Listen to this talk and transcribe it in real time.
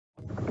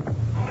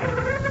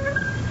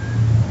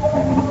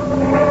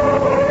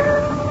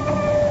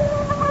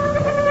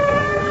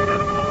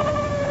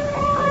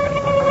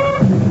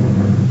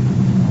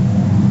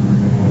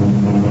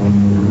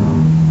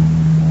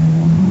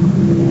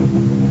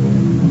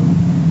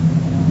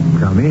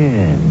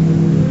in.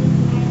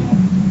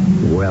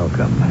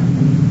 Welcome.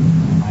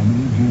 I'm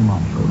E.G.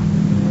 Marshall.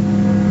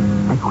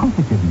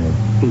 Acquisitiveness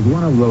is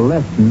one of the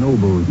less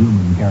noble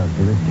human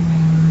characteristics.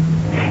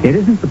 It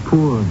isn't the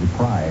poor or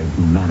deprived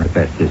who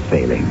manifest this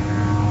failing.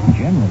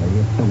 Generally,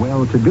 it's the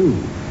well-to-do,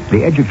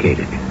 the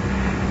educated.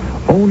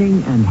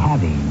 Owning and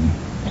having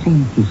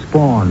seems to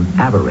spawn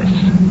avarice.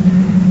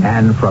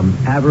 And from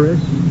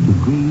avarice to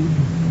greed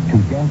to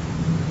death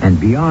and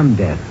beyond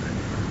death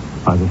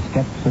are the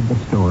steps of the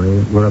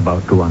story we're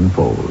about to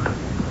unfold.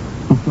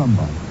 Miss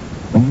Lombard,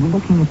 when you were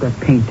looking at that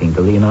painting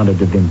to Leonardo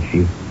Da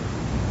Vinci,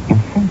 your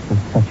face was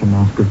such a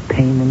mask of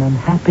pain and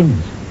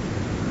unhappiness.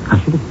 I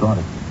should have thought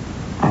it.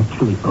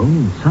 Actually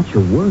owning such a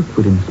work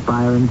would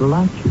inspire and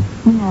delight you.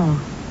 No,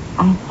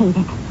 I hate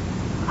it.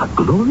 A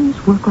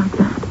glorious work like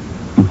that?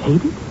 You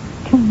hate it?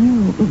 To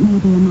you, it may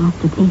be a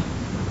masterpiece.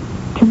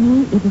 To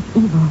me, it is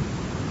evil.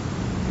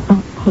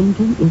 That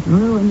painting is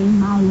ruining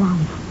my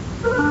life.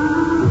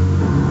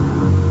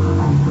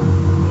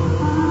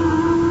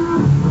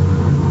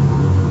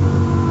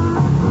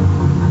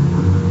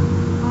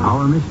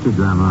 Our mystery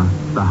drama,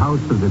 The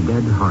House of the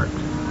Dead Heart,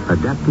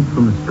 adapted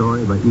from a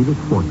story by Edith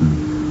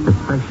Wharton,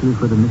 especially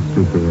for the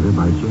Mystery Theater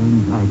by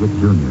James Agate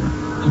Jr.,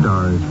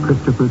 stars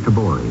Kristoffer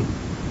Tabori.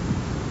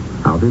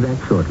 I'll be back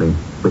shortly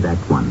with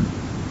Act One.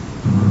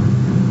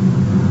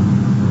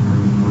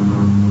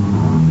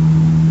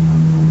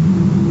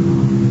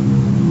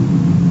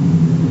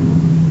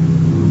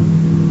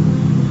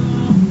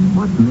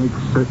 What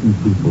makes certain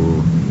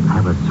people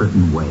have a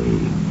certain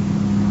way?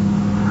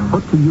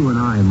 What to you and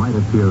I might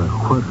appear a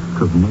quirk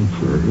of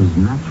nature is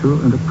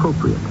natural and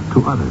appropriate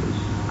to others.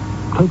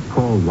 Take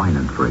Paul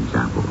Winant, for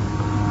example,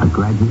 a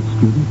graduate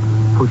student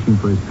pushing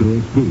for his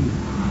Ph.D.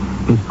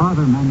 His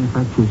father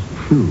manufactures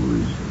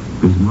shoes.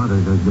 His mother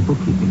does the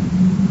bookkeeping.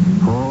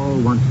 Paul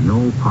wants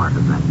no part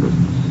of that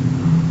business.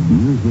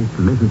 Music,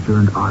 literature,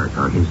 and art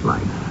are his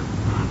life.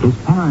 His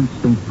parents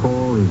think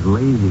Paul is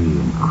lazy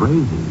and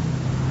crazy.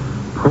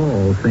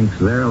 Paul thinks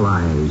their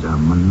lives are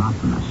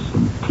monotonous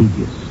and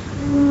tedious.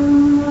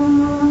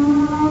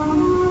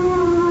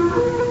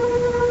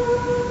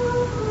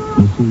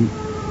 You see,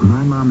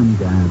 my mom and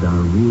dad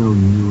are real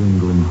New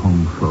England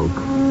home folk.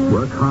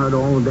 Work hard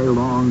all day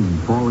long and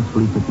fall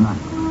asleep at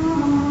night.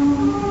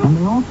 And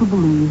they also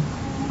believe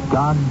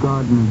God's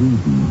Garden of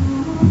Eden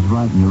is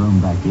right in your own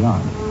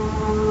backyard.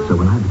 So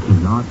when I became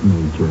an art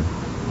major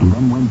and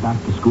then went back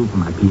to school for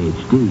my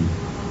Ph.D.,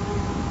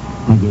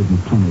 they gave me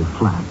plenty of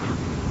flack.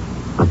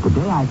 But the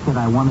day I said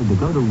I wanted to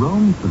go to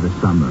Rome for the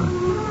summer,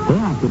 they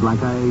acted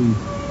like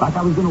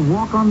I was going to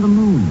walk on the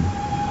moon.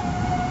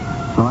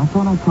 So I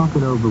thought I'd talk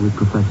it over with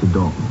Professor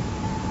Dalton.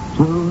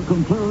 To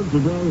conclude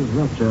today's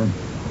lecture,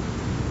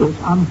 it's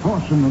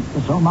unfortunate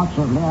that so much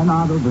of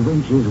Leonardo da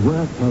Vinci's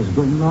work has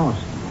been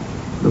lost.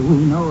 But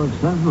we know of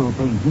several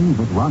paintings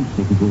that once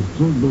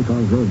existed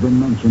because they've been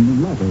mentioned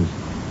in letters.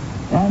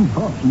 And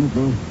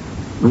fortunately,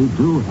 we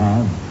do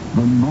have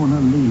the Mona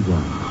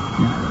Lisa.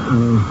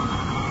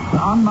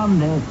 On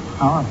Monday,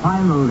 our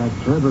final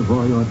lecture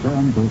before your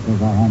turn,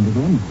 as I handed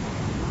in,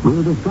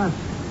 we'll discuss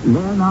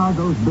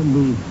Leonardo's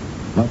belief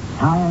that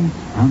science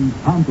and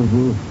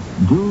fantasy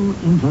do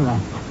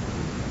interact.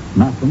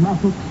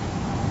 Mathematics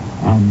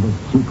and the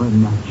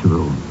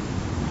supernatural.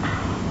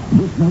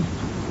 Dismissed.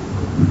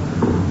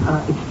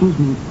 Excuse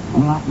me,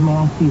 may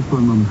I see you for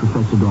a moment,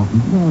 Professor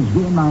Dalton? Yes,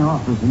 be in my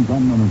office in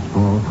 10 minutes,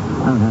 Paul.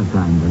 I'll have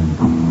time then.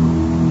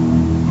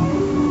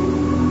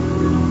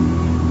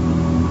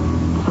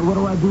 So what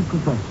do I do,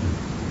 Professor?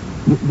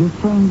 You're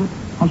saying that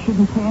I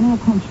shouldn't pay any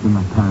attention to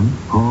my parents?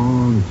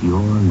 Oh, it's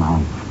your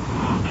life.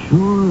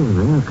 Sure,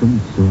 they're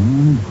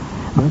concerned,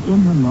 but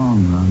in the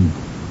long run,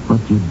 what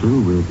you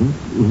do with it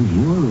is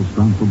your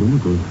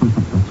responsibility.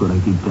 That's what I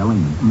keep telling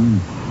them.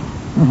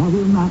 Have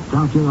you mapped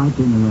out your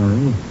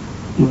itinerary?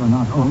 You're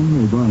not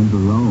only going to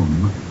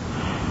Rome.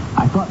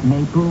 I thought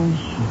Naples,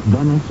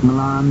 Venice,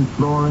 Milan,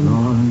 Florence.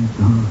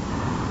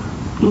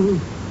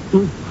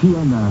 Is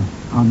Sienna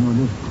on your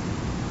list?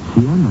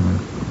 Sienna?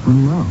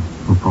 No.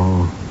 Oh,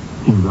 Paul,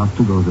 you've got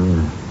to go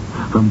there.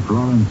 From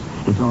Florence,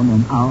 it's only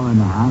an hour and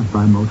a half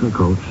by motor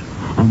coach.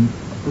 And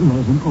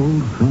there's an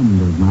old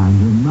friend of mine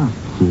you must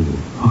see.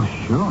 Oh,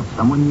 sure.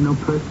 Someone you know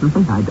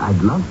personally?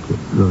 I'd love to.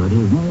 Good.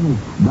 His name is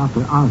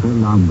Dr. Arthur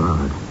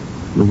Lombard.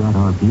 We got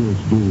our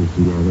PhDs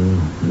together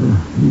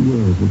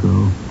years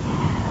ago.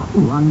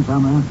 One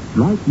summer,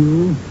 like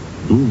you,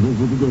 he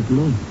visited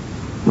Italy,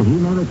 but he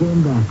never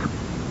came back.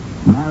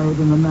 Married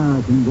an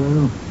American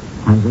girl,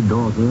 has a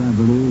daughter, I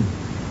believe.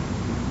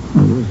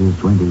 Now, this is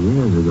 20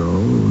 years ago,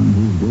 and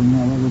he's been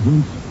there ever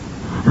since.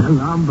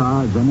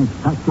 Lombard's an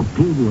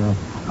encyclopedia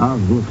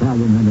of the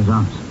Italian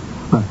Renaissance.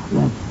 But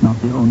that's not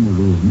the only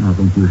reason I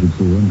think you should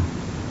see him.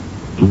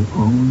 He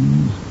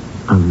owns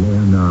a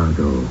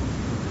Leonardo.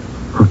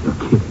 Oh, you're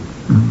kidding.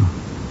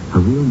 A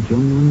real,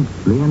 genuine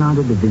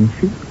Leonardo da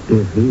Vinci?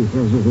 If he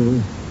says it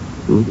is,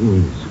 it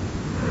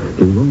is.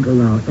 He won't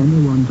allow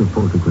anyone to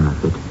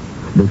photograph it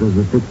because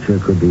the picture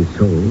could be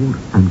sold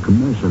and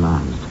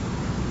commercialized.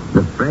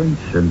 The French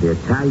and the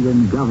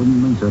Italian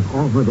governments have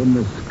offered him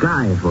the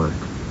sky for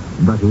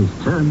it, but he's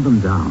turned them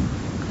down.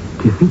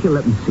 Do you think he'll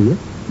let me see it?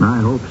 I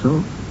hope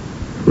so.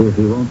 If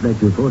he won't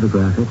let you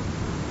photograph it,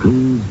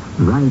 please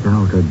write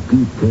out a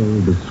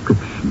detailed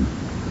description.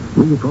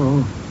 Will you,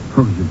 Paul?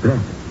 Oh, you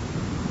bet.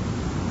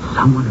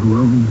 Someone who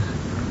owns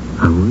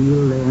A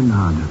real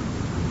Leonardo.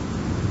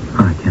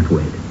 Oh, I can't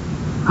wait.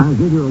 I'll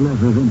give you a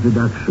letter of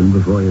introduction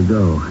before you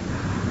go.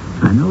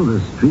 I know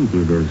the street he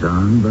lives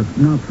on, but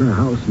not the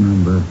house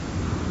number.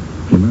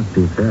 He must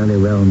be fairly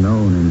well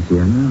known in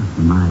Sienna.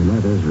 My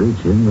letters reach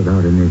him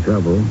without any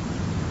trouble.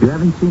 You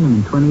haven't seen him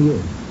in 20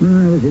 years?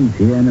 I was in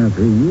Sienna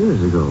 3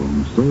 years ago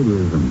and stayed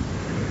with him.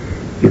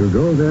 You'll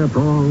go there,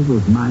 Paul,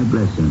 with my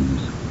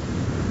blessings.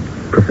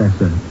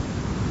 Professor,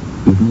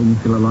 you've made me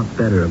feel a lot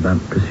better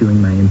about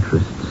pursuing my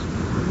interests.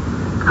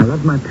 I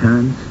love my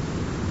parents,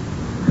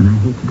 and I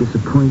hate to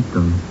disappoint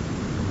them,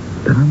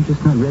 but I'm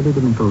just not ready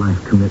to make a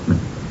life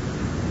commitment.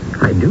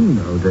 I do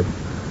know that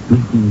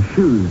making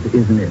shoes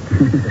isn't it.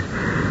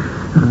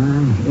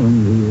 I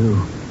envy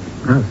you.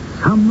 A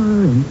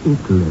summer in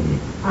Italy.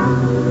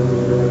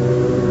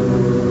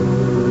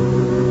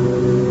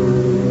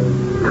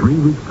 3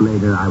 weeks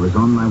later, I was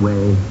on my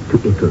way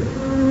to Italy.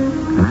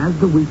 And as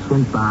the weeks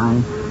went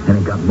by, and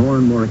it got more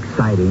and more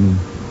exciting,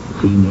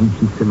 seeing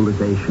ancient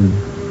civilization,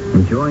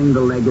 enjoying the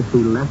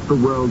legacy left the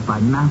world by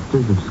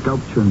masters of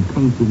sculpture and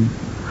painting,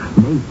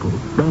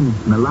 Naples,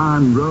 Venice,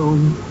 Milan,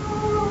 Rome.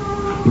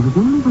 It was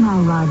only when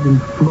I arrived in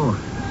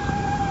Florence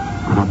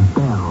that a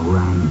bell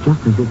rang,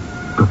 just as if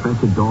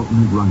Professor Dalton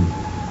had rung it.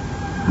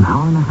 An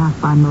hour and a half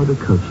by motor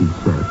coach, he'd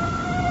said.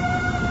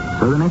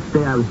 So the next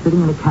day I was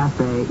sitting in a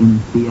cafe in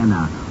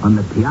Sienna on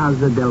the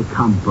Piazza del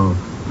Campo,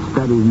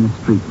 studying the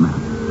street map.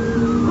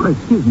 Oh,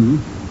 excuse me.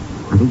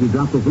 I think you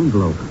dropped this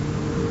envelope.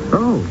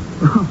 Oh,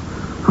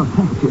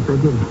 thanks. Yes, I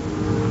did.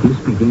 You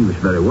speak English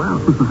very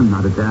well. I'm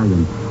not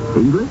Italian.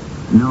 English?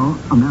 No,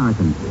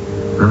 American.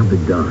 I'll be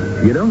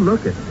darned. You don't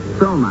look it.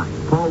 So am I.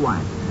 Paul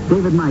White.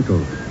 David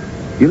Michaels.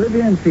 You live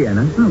here in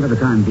Sienna? Oh, for the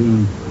time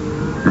being.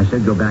 I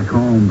should go back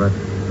home, but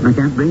I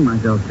can't bring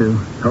myself to.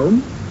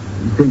 Home?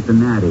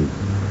 Cincinnati.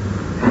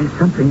 There's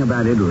something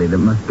about Italy that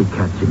must be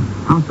catching.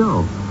 How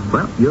so?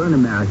 Well, you're an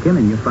American,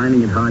 and you're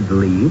finding it hard to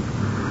leave.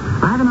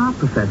 I have an art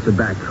professor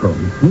back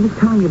home. He was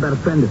telling me about a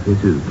friend of his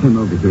who came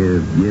over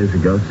here years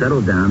ago,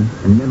 settled down,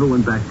 and never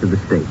went back to the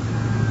States.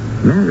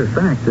 Matter of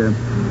fact,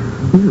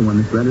 he's the one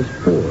this letter's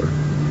for.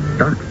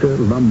 Dr.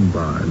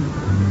 Lombard.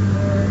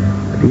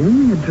 The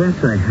only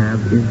address I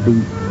have is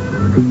the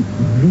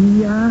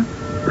Via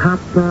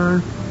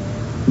Papa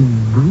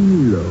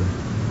Grillo.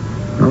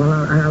 Well,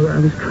 I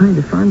was trying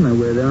to find my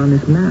way there on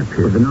this map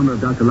here. But the number of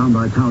Dr.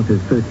 Lombard's house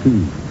is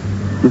 13.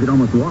 You could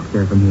almost walk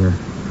there from here.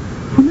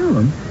 You know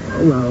him?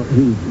 Well,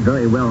 he's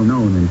very well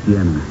known in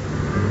Sienna.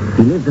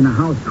 He lives in a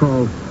house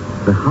called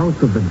the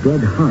House of the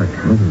Dead Heart.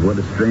 Oh, what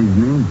a strange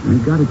name.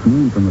 It got its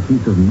name from a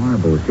piece of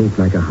marble shaped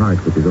like a heart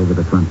which is over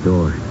the front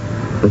door.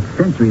 It's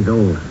centuries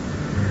old.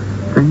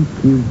 Thank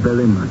you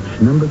very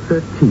much. Number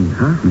 13,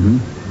 huh? Mm-hmm.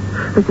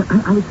 Listen,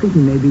 I was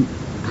thinking maybe,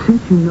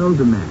 since you know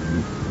the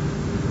man,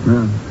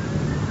 well,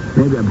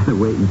 maybe I better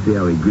wait and see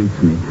how he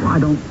greets me. Well, I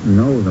don't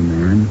know the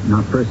man,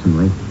 not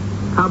personally.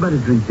 How about a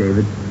drink,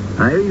 David?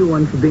 I owe you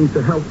one for being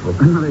so helpful.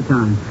 Another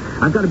time.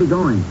 I've got to be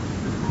going.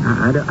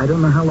 I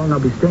don't know how long I'll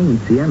be staying in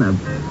Sienna,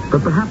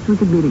 but perhaps we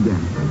could meet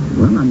again.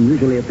 Well, I'm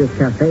usually at this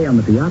cafe on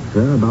the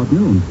piazza about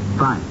noon.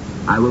 Fine.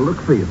 I will look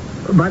for you.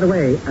 By the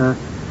way,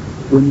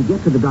 when you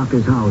get to the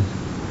doctor's house,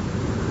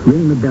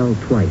 ring the bell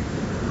twice.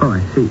 Oh,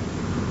 I see.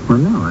 Well,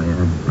 no,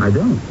 I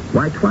don't.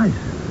 Why twice?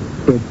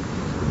 It's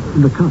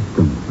the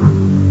custom.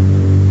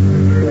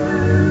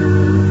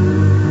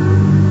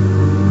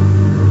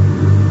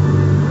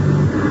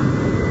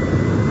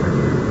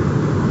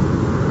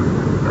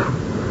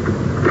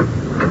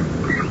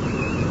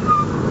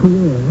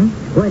 Yes,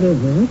 what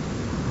is it?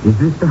 Is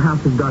this the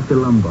house of Dr.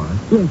 Lombard?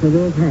 Yes, it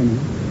is, honey.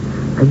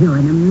 You're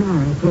an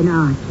American,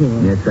 aren't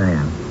you? Yes, I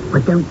am.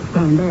 Well, don't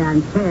stand there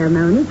on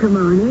ceremony. Come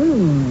on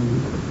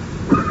in.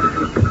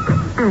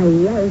 I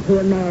love the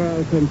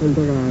Americans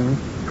into that.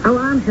 Oh,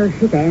 I'm so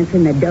sick of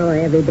answering the door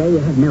every day, you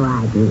have no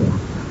idea.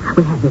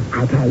 We have this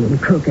Italian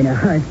cook and her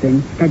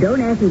husband. Now,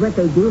 don't ask me what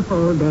they do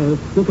all day.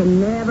 You can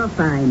never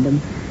find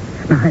them.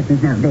 My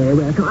husband's not very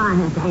well, so I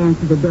have to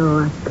answer the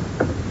door.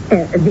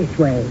 This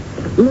way.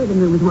 Living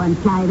room with one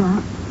slide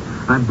up.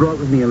 I brought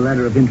with me a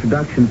letter of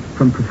introduction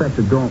from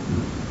Professor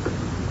Dalton.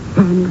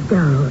 Sammy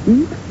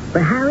Dalton?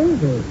 Well, how is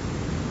he?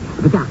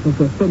 The doctor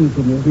says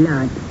finishing his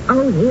lunch.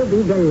 Oh, he'll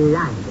be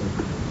delighted.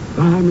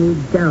 Sammy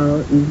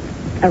Dalton.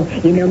 Oh,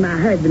 you know, my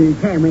husband and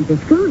Sam went to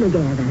school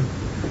together.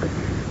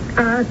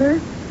 Arthur,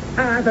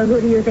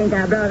 who do you think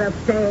I brought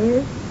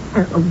upstairs?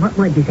 What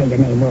did you say your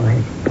name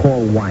was?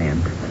 Paul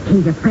Wyant.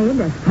 He's a friend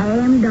of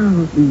Sam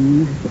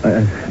Dalton's.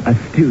 A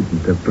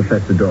student of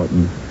Professor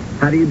Dalton's.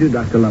 How do you do,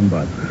 Dr.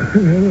 Lombard?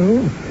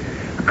 Hello.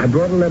 I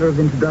brought a letter of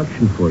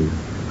introduction for you.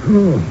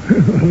 Oh,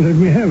 let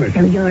me have it.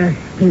 So you're a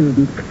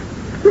student.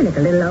 You look a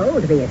little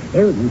old to be a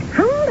student.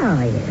 How old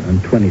are you? I'm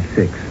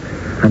 26.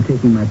 I'm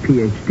taking my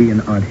Ph.D.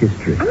 in art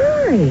history.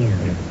 Are you?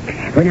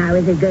 When I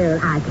was a girl,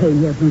 I came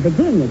here from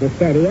Virginia to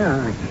study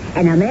art.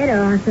 And I met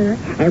Arthur,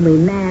 and we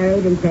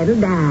married and settled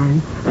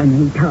down. And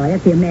he taught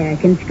at the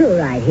American school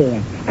right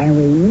here. And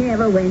we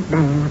never went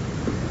back.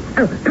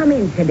 Oh, come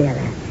in,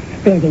 Sibylla.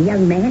 There's a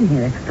young man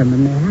here from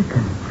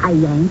America, a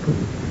Yankee.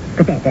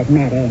 But that doesn't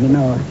matter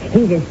anymore.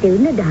 He's a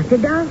student of Dr.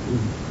 Dalton.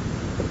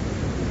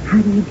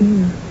 How do you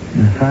do?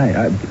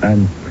 Hi,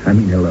 I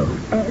mean hello.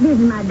 This is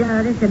my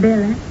daughter,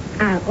 Sibylla.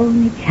 Our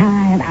only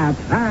child, our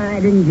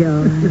pride and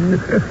joy.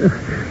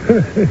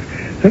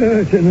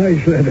 That's a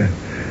nice letter.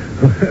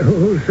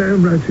 Oh,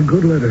 Sam writes a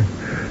good letter.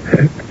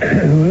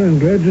 Well, I'm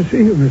glad to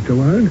see you, Mr.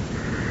 Ward.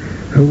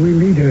 We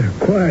lead a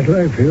quiet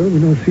life here. We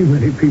don't see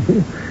many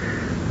people.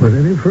 But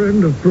any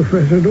friend of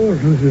Professor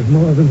Dalton's is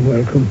more than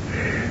welcome.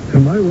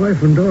 And my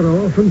wife and daughter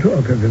often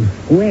talk of him.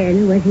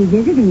 When was he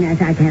visiting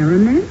us? I can't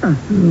remember.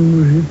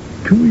 Was it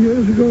 2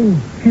 years ago?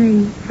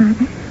 3,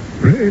 Father?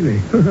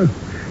 Really?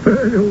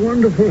 A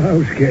wonderful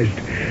house guest.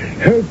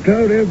 Helped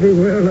out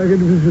everywhere like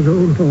it was his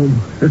own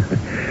home.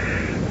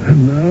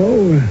 And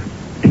now,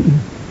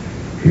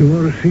 you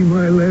want to see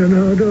my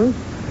Leonardo?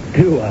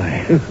 Do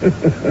I?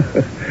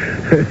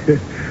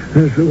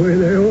 That's the way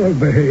they all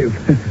behave.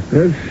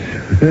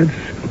 That's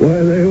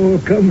why they all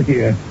come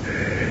here.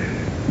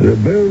 The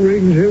bell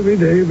rings every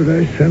day, but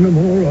I send them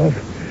all off.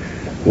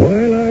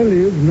 While I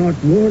live, not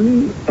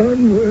one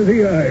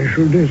unworthy eye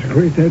shall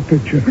desecrate that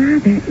picture. Father,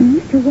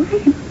 Mr.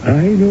 White.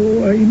 I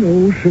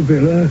know,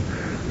 Sibylla.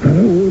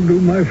 I won't do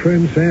my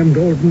friend Sam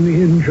Dalton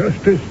the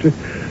injustice to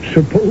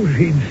suppose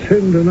he'd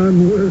send an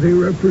unworthy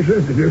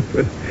representative.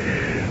 But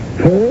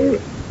Paul,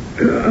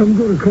 I'm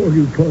going to call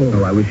you Paul.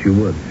 Oh, I wish you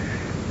would.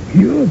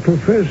 Your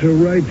professor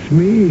writes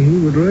me he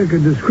would like a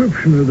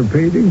description of the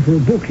painting for a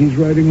book he's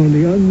writing on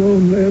the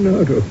unknown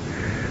Leonardo.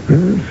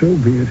 So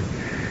be it.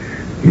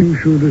 You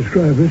shall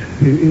describe it,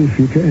 if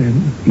you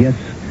can. Yes,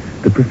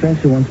 the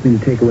professor wants me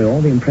to take away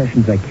all the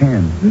impressions I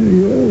can.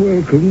 You're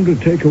welcome to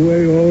take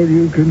away all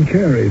you can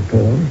carry,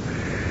 Paul.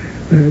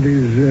 That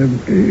is,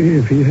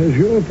 if he has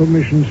your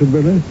permission,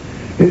 Sibylla,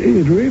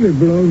 it really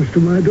belongs to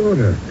my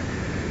daughter.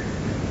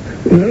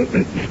 Well,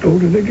 let's go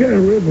to the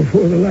gallery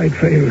before the light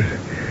fails.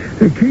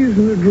 The key's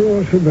in the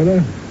drawer,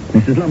 Sibylla.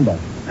 Mrs. Lombard,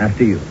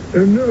 after you.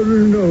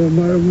 No.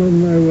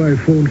 My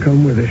wife won't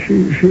come with us.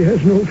 She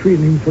has no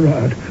feeling for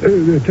art.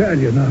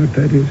 Italian art,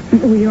 that is.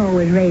 We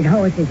always raised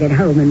horses at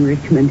home in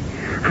Richmond.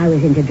 I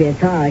was into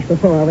dressage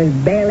before I was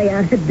barely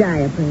out of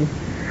diapers.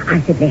 I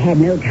simply had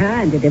no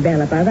time to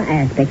develop other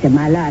aspects of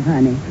my life,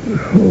 honey.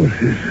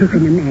 Horses. You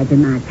can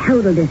imagine my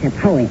total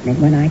disappointment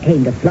when I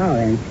came to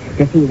Florence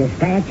to see the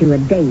statue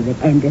of David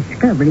and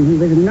discovering he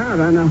was not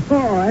on a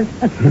horse.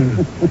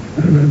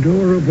 An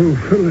adorable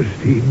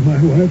Philistine,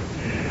 my wife.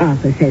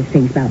 Arthur says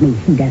things about me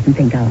he doesn't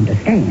think I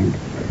understand.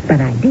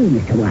 But I do,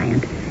 Mr.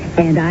 Wyant.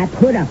 And I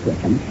put up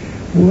with them.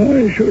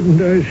 Why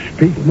shouldn't I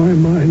speak my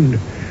mind?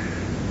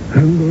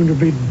 I'm going to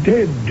be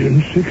dead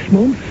in 6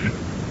 months.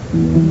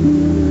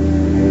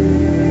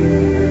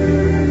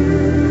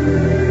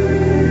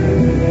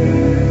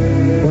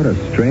 What a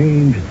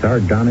strange,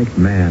 sardonic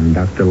man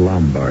Dr.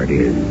 Lombard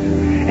is.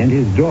 And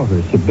his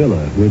daughter,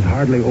 Sibylla, who has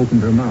hardly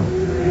opened her mouth.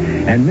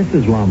 And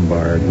Mrs.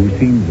 Lombard, who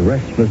seems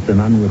restless and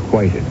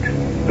unrequited,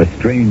 a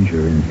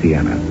stranger in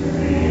Sienna.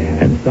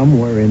 And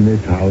somewhere in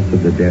this house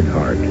of the dead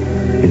heart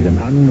is an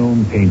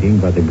unknown painting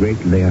by the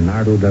great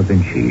Leonardo Da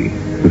Vinci,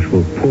 which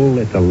will pull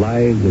at the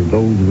lives of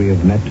those we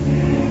have met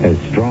as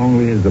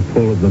strongly as the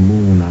pull of the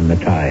moon on the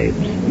tides.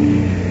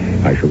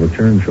 I shall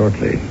return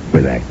shortly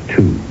with Act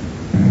 2.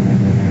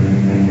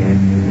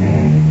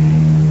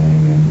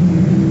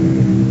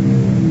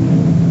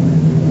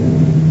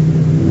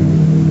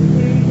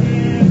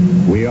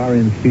 We are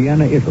in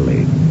Sienna,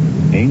 Italy,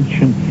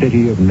 ancient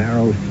city of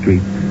narrow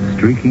streets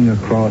streaking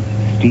across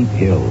steep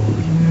hills.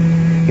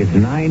 Its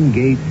 9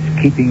 gates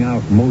keeping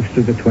out most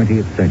of the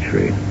 20th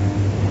century.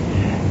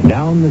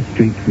 Down the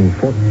street from the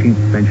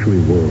 14th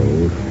century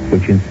world,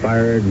 which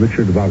inspired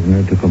Richard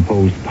Wagner to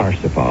compose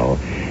Parsifal,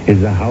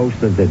 is the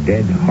House of the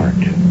Dead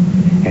Heart.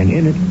 And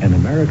in it, an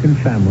American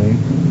family,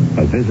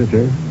 a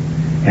visitor,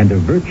 and a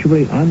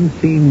virtually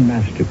unseen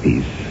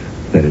masterpiece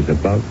that is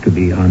about to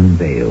be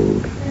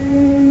unveiled.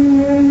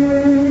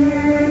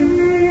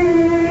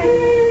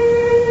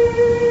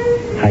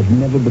 I'd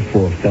never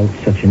before felt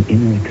such an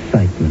inner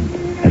excitement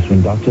as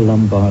when Dr.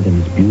 Lombard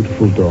and his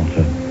beautiful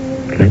daughter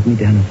led me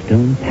down a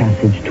stone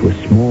passage to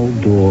a small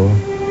door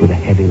with a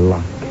heavy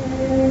lock.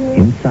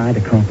 Inside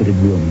a carpeted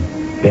room,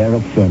 bare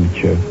of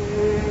furniture,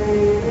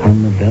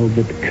 hung a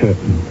velvet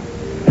curtain.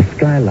 A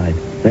skylight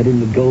let in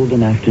the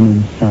golden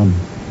afternoon sun.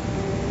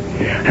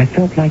 I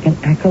felt like an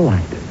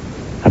acolyte,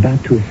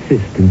 about to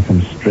assist in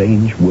some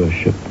strange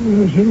worship.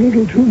 There's a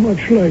little too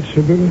much light,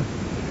 Sibylla.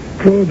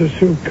 Draw the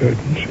silk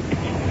curtains.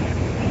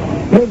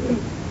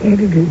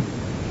 That'll do.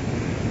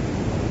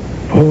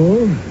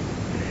 Paul,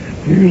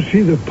 do you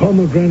see the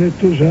pomegranate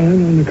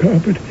design on the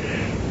carpet?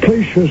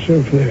 Place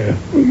yourself there.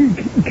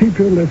 Keep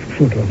your left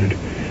foot on it.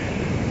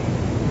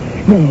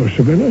 Now,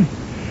 Sibylla,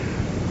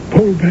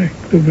 pull back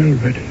the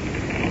velvet.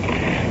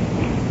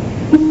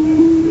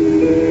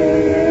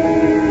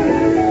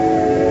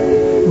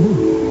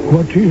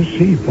 What do you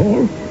see,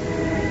 Paul?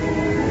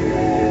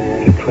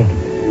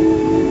 Incredible.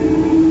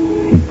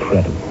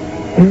 Incredible.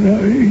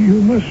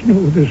 You must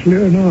know this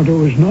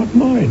Leonardo is not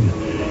mine.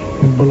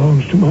 It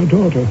belongs to my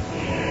daughter.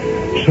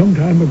 Some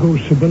time ago,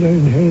 Sibylla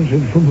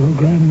inherited from her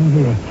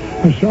grandmother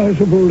a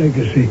sizable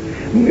legacy.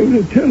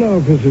 Tell our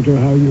visitor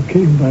how you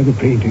came by the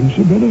painting,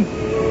 Sibylla.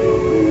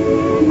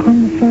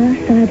 On the far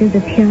side of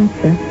the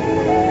piazza,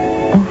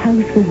 a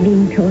house was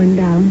being torn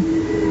down.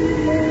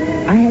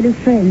 I had a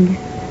friend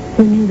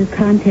who knew the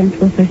contents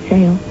were for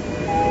sale.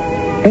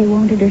 They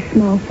wanted a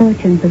small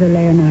fortune for the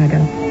Leonardo,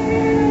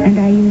 and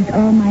I used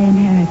all my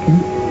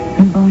inheritance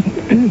and bought it.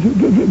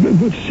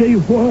 But say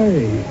why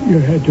you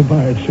had to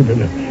buy it,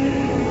 Sibylla.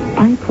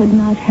 I could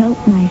not help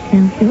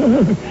myself.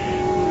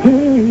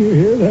 You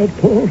hear that,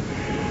 Paul?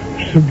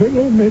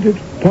 Sibylla made it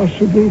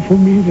possible for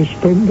me to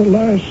spend the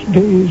last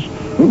days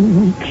or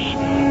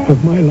weeks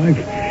of my life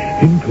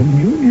in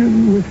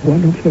communion with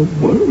one of the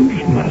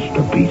world's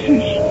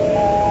masterpieces.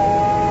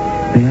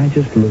 May I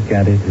just look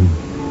at it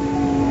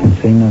and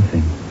say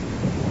nothing?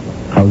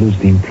 I'll lose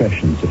the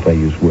impressions if I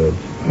use words.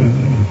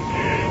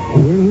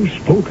 Well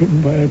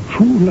spoken by a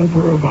true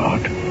lover of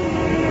art.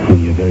 Oh,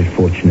 you're very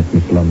fortunate,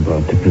 Miss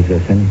Lombard, to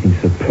possess anything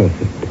so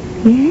perfect.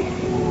 Yes,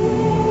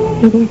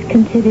 it is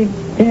considered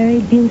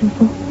very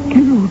beautiful.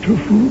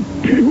 Beautiful,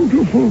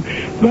 beautiful.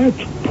 That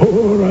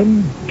poor,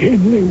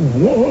 ungainly,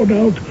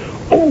 worn-out,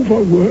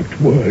 overworked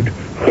word.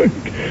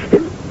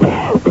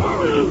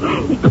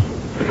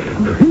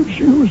 It's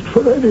used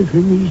for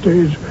anything these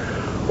days.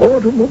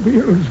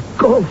 Automobiles,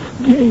 golf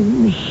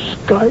games,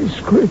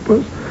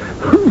 skyscrapers.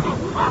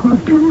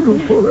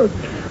 Beautiful.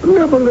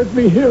 Never let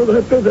me hear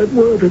that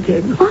word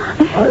again.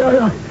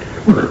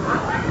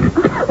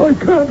 I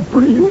can't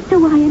breathe. Mr.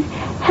 Wyatt,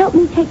 help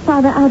me take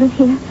Father out of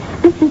here.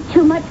 This is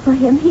too much for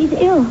him. He's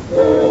ill.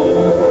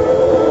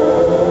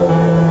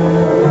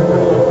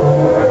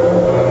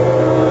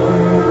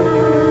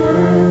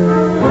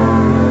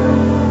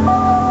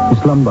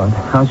 Miss Lombard,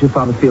 how's your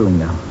father feeling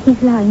now?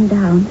 He's lying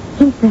down.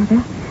 He's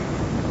better.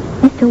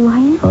 Mr.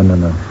 Wyatt? Oh,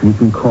 no. You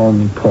can call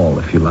me Paul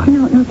if you like.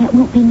 No, that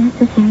won't be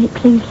necessary.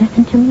 Please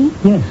listen to me.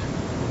 Yes.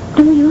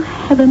 Do you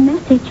have a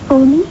message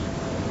for me?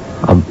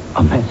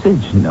 A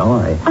message? No,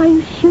 Are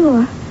you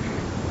sure?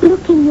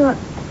 Look in your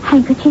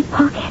handkerchief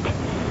pocket.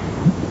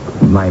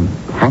 My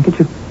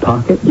handkerchief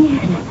pocket?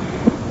 Yes.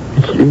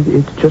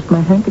 It's just my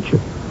handkerchief.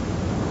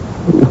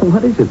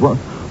 What is it?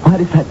 Why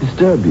does that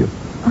disturb you?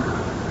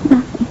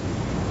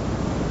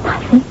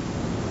 Nothing.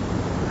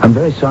 I'm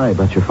very sorry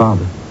about your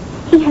father.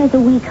 He has a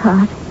weak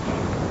heart.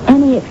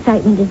 Any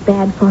excitement is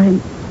bad for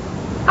him.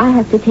 I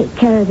have to take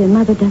care of him.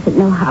 Mother doesn't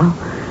know how.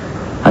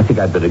 I think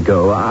I'd better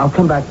go. I'll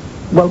come back,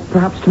 well,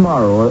 perhaps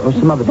tomorrow or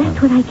some other time.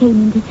 That's what I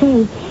came in to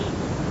say.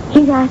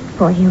 He's asked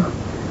for you.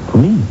 For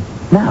me?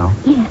 Now?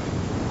 Yes.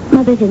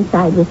 Mother's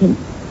inside with him.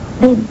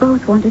 They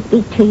both want to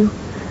speak to you.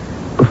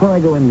 Before I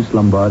go in, Miss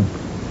Lombard,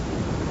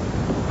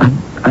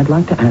 I'd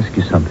like to ask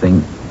you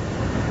something.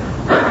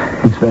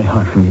 It's very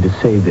hard for me to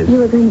say this. You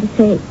were going to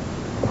say,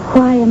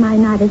 why am I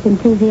not as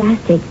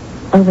enthusiastic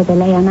over the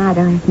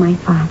Leonardo as my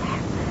father?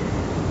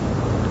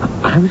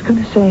 I was going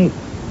to say,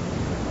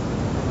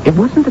 it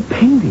wasn't the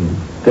painting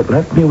that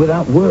left me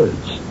without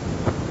words.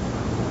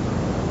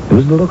 It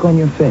was the look on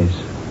your face.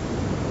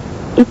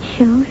 It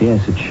shows?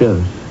 Yes, it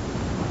shows.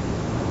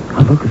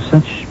 A look of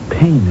such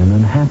pain and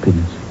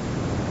unhappiness.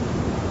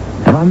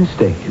 Am I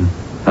mistaken?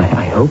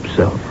 I hope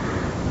so.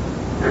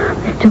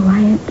 Mr.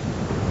 Wyatt,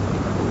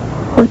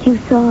 what you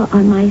saw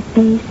on my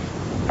face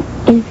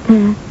is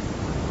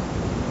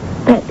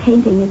that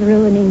painting is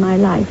ruining my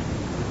life.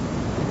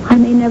 I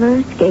may never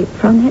escape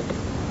from it.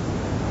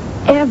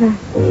 Ever.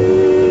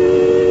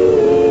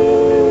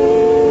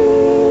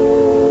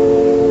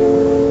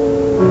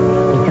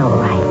 It's all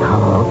right,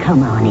 Paul.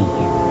 Come on in.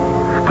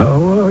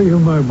 How are you,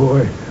 my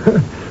boy?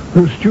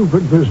 No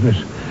stupid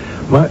business.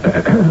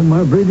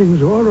 My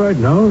breathing's all right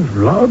now. It's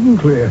loud and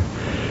clear.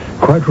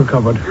 Quite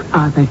recovered.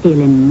 Arthur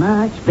feeling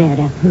much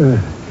better.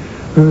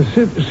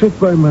 Sit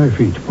by my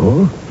feet,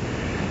 Paul.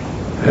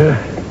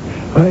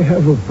 I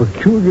have a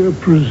peculiar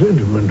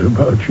presentiment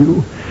about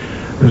you,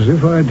 as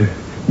if I'd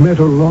met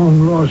a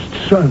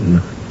long-lost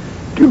son.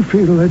 Do you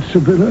feel that,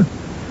 Sibylla?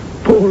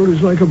 Paul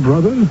is like a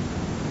brother?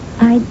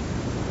 I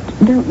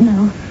don't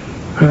know.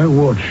 I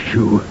watched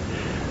you.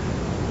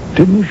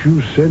 Didn't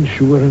you sense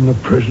you were in the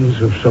presence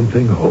of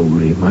something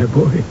holy, my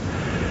boy?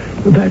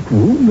 That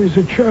room is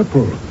a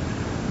chapel.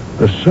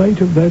 The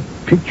sight of that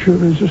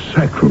picture is a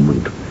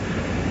sacrament.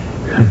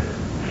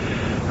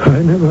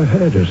 I never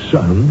had a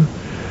son,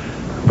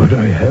 but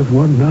I have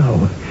one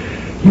now.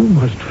 You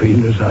must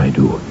feel as I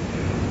do.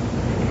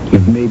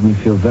 You've made me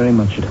feel very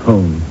much at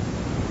home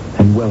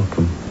and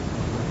welcome.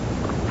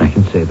 I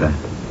can say that.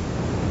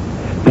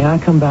 May I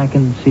come back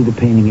and see the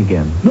painting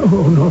again?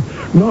 No,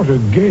 not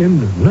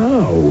again.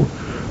 Now.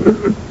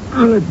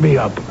 Let me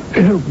up.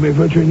 Help me,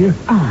 Virginia.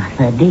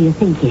 Arthur, do you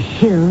think you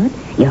should?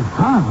 Your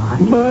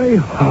heart. My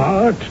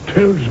heart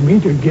tells me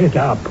to get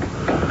up.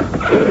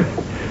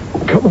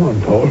 Come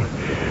on, Paul.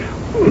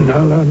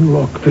 I'll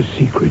unlock the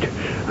secret.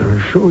 I'll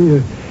show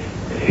you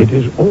It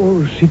is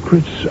all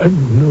secrets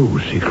and no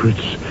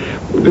secrets.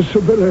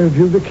 Sibylla, have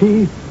you the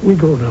key? We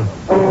go now.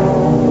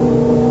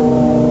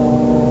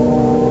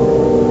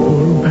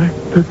 Pull back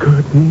the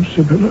curtain,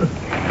 Sibylla.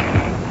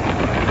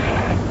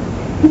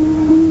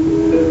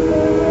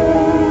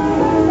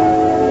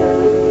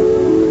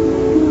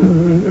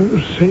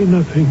 Say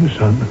nothing,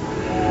 son.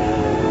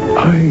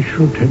 I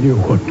shall tell you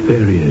what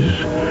there is.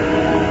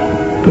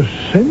 The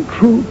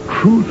central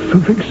truth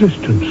of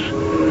existence.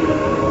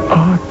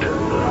 Art,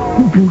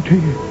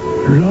 beauty,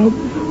 love,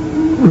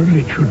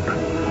 religion.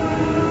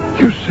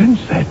 You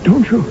sense that,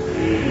 don't you?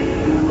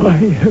 I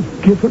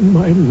have given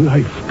my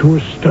life to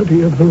a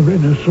study of the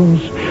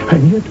Renaissance,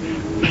 and yet,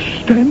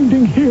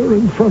 standing here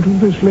in front of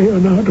this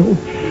Leonardo,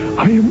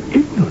 I am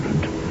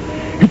ignorant.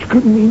 It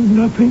could mean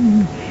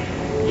nothing.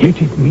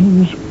 Yet it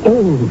means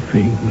all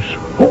things,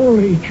 all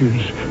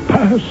ages,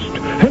 past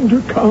and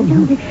to come.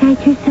 Don't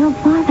excite yourself,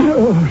 Father.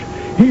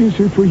 Oh,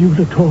 easy for you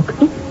to talk.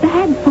 It's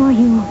bad for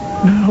you.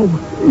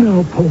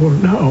 Now, Paul,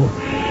 now.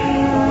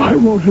 I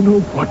want to know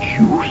what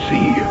you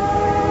see.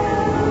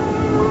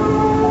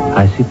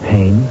 I see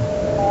pain.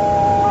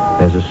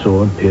 There's a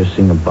sword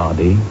piercing a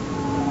body.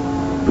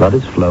 Blood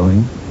is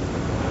flowing.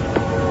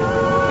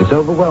 It's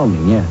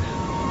overwhelming, yes.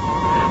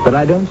 But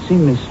I don't see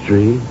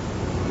mystery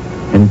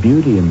and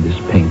beauty in this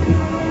painting.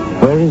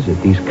 Where is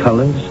it? These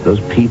colors, those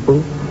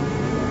people?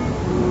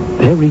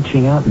 They're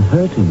reaching out and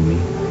hurting me.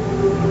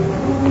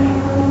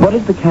 What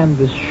does the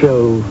canvas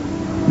show,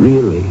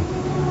 really?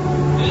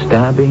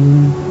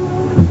 Stabbing,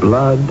 and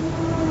blood,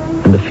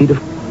 and the feet of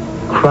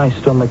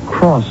Christ on the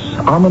cross,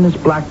 ominous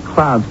black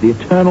clouds, the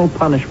eternal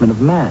punishment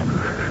of man.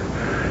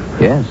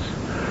 Yes,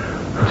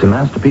 it's a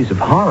masterpiece of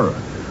horror,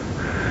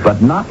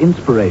 but not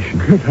inspiration.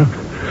 Get out.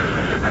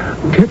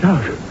 Get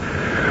out.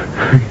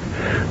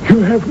 You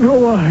have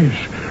no eyes,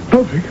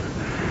 nothing.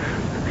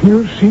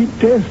 You see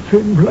death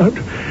in blood.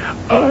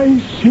 I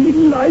see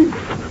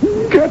life.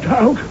 Get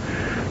out.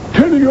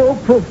 Tell your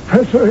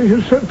professor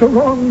he sent the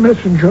wrong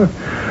messenger.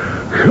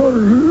 You're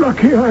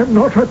lucky I'm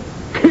not a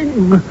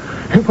king.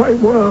 If I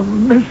were a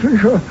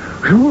messenger,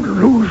 you'd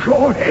lose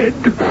your head.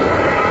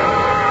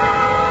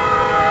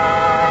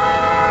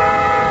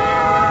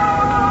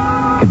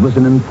 It was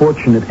an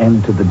unfortunate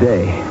end to the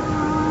day.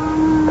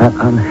 That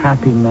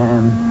unhappy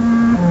man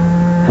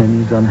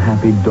and his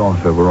unhappy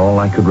daughter were all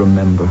I could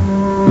remember.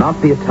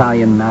 Not the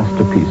Italian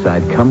masterpiece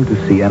I'd come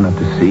to Sienna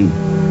to see.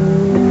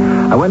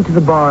 I went to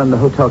the bar in the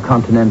Hotel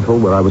Continental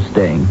where I was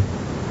staying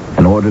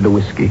and ordered a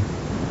whiskey.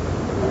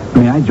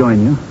 May I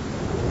join you?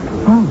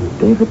 Oh,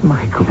 David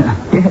Michael.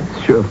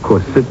 Yes, sure, of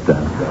course. Sit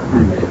down.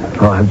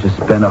 Thanks. Oh, I've just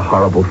spent a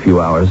horrible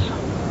few hours.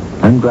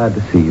 I'm glad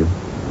to see you.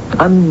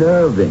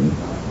 Unnerving.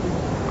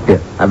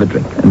 Here, have a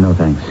drink. No,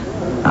 thanks.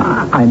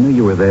 I knew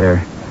you were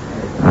there.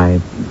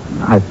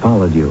 I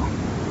followed you.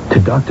 To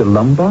Dr.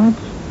 Lombard's?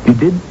 You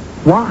did?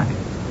 Why?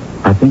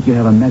 I think you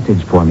have a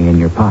message for me in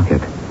your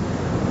pocket.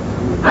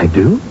 I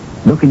do?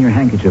 Look in your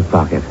handkerchief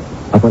pocket,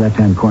 upper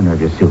left-hand corner of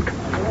your suit.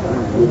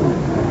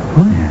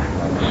 Oh,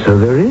 yeah. So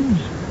there is.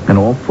 And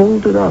all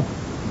folded up.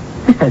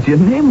 It has your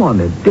name on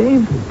it,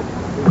 David.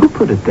 Who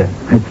put it there?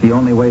 It's the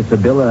only way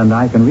Sibylla and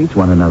I can reach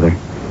one another.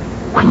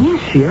 Well, yes,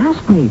 she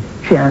asked me.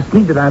 She asked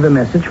me did I have a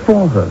message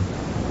for her.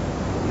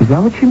 Is that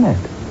what she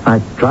meant?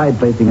 I tried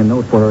placing a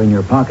note for her in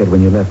your pocket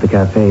when you left the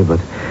cafe, but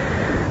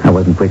I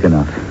wasn't quick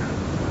enough.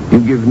 You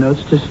give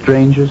notes to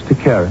strangers to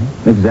carry?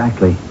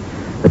 Exactly.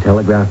 The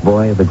telegraph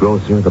boy, the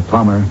grocer, the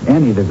plumber,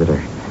 any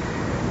visitor.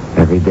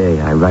 Every day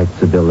I write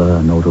Sibylla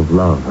a note of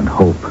love and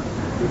hope.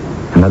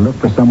 And I look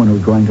for someone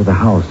who's going to the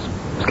house,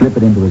 slip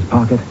it into his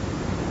pocket,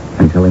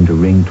 and tell him to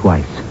ring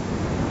twice.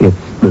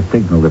 It's the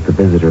signal that the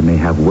visitor may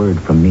have word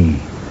from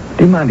me.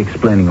 Do you mind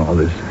explaining all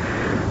this?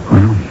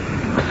 Well,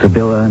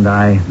 Sibylla and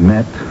I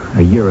met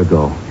a year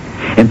ago.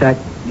 In fact,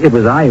 it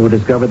was I who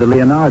discovered the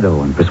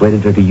Leonardo and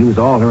persuaded her to use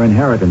all her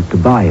inheritance to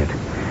buy it.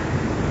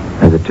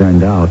 As it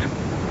turned out,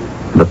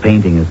 the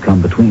painting has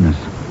come between us.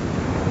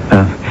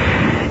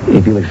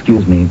 If you'll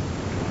excuse me,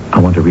 I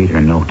want to read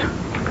her note.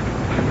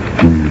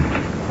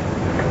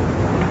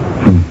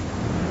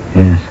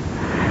 Yes.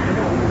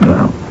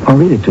 Well, I'll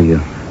read it to you.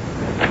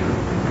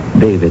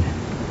 David,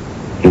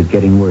 is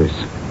getting worse.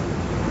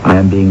 I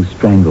am being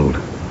strangled.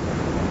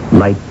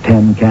 Light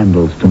 10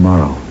 candles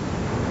tomorrow.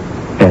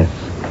 S.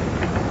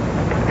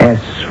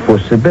 S for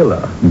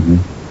Sibylla.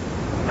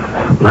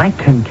 Mm-hmm. Light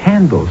 10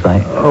 candles,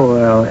 Oh,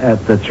 well,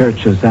 at the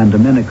Church of San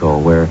Domenico,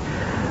 where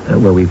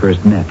we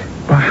first met.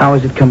 Well, how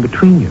has it come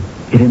between you?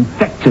 It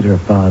infected her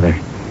father.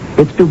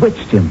 It's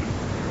bewitched him.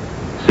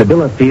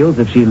 Sibylla feels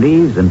if she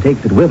leaves and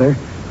takes it with her,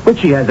 which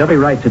she has every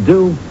right to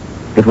do,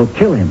 it will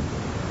kill him.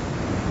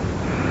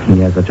 He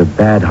has such a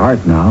bad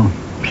heart now,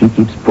 she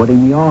keeps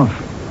putting me off.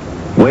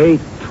 Wait.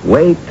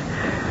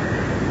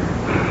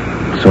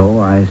 So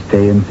I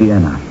stay in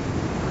Sienna.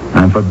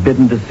 I'm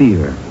forbidden to see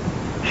her.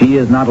 She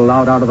is not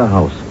allowed out of the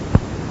house.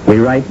 We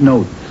write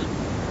notes.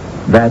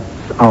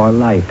 That's our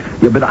life.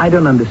 Yeah, but I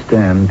don't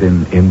understand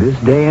in this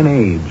day and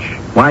age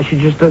why she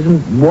just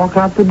doesn't walk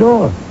out the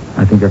door.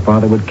 I think her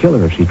father would kill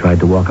her if she tried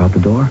to walk out the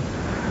door.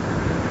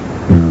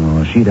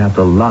 No, she'd have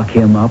to lock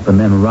him up and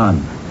then run.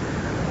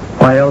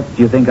 Why else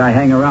do you think I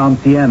hang around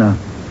Sienna?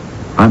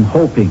 I'm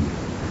hoping.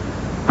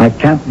 I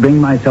can't bring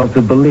myself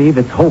to believe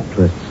it's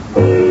hopeless.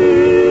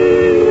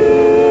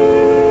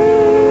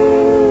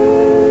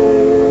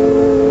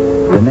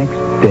 The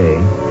next day,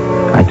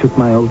 I took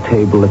my old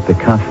table at the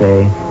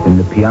cafe in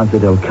the Piazza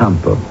del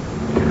Campo.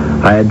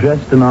 I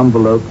addressed an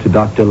envelope to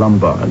Dr.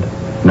 Lombard,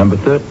 number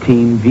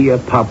 13, Via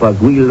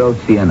Papaguilo,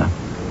 Siena,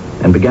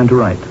 and began to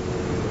write.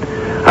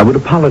 I would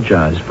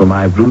apologize for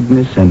my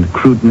rudeness and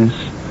crudeness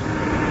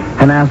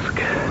and ask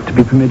to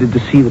be permitted to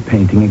see the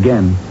painting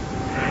again.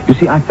 You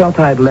see, I felt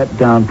I had let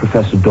down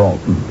Professor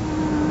Dalton.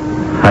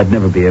 I'd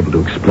never be able to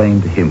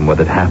explain to him what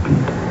had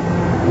happened.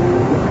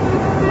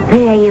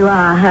 There you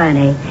are,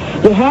 honey.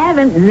 You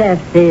haven't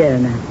left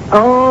Sienna.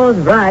 All's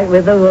right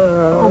with the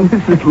world. Oh,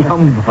 Mrs.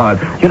 Lombard.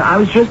 I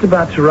was just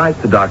about to write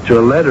the doctor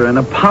a letter and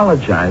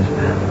apologize.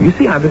 You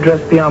see, I've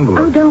addressed the envelope.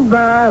 Oh, don't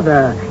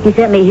bother. He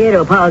sent me here to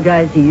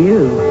apologize to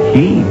you.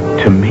 He?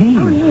 To me?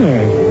 Oh,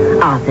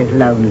 yes. Arthur's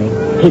lonely.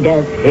 He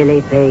does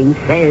silly things,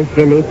 says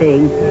silly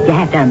things. You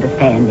have to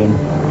understand him.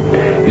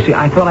 You see,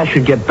 I thought I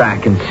should get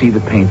back and see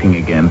the painting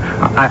again.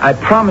 I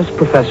promised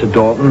Professor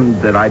Dalton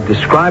that I'd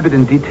describe it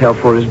in detail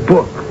for his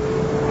book.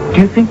 Do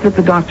you think that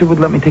the doctor would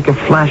let me take a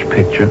flash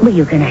picture? Well,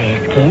 you can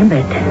ask him,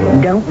 but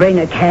don't bring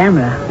a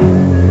camera.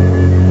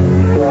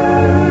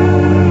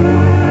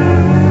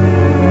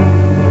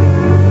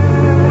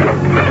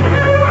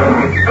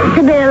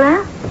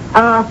 Sibylla,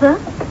 Arthur,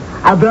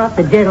 I brought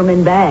the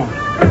gentleman back.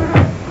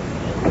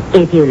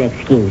 If you'll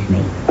excuse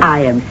me, I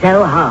am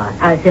so hot,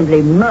 I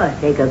simply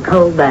must take a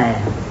cold bath.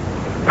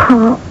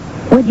 Paul,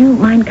 would you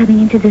mind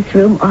coming into this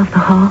room off the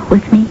hall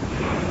with me?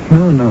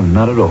 No,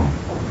 not at all.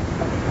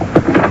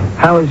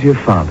 How is your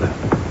father?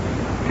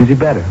 Is he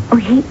better? Oh,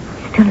 he's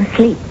still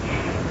asleep.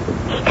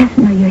 He doesn't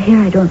know you're here,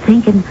 I don't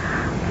think, and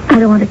I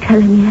don't want to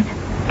tell him yet.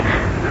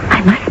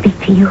 I must speak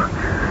to you.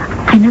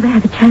 I never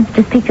have a chance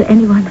to speak to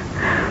anyone.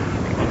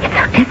 It's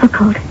so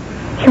difficult.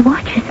 He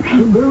watches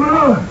me.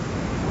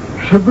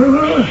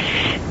 Sibylla?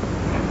 Shh.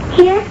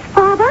 Yes,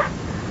 Father?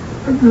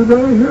 Did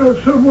I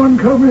hear someone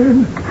come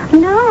in?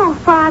 No,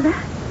 Father.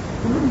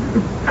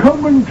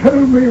 Come and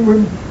tell me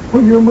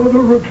when your mother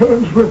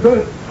returns with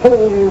that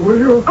Paul, will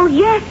you? Oh,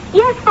 yes,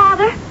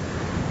 Father.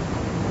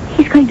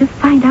 He's going to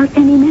find out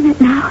any minute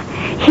now.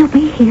 He'll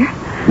be here.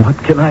 What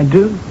can I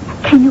do?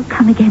 Can you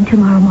come again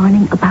tomorrow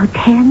morning about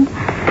 10?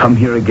 Come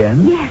here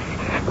again? Yes.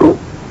 Oh,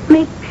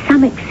 make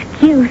some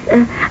excuse.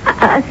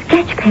 A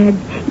sketch pad.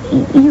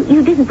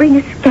 You didn't bring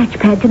a sketch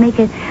pad to make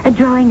a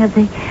drawing of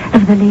the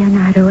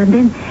Leonardo. And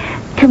then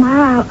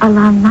tomorrow I'll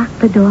unlock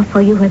the door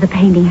for you where the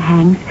painting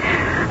hangs.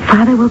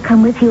 Father will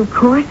come with you, of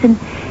course, and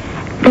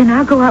then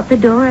I'll go out the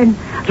door and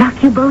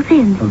lock you both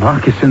in.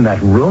 Lock us in that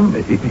room?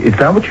 Is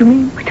that what you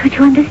mean? But don't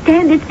you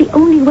understand? It's the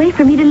only way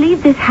for me to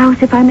leave this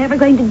house if I'm ever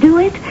going to do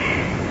it.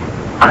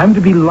 I'm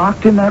to be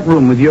locked in that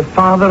room with your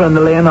father and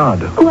the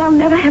Leonardo. Oh, I'll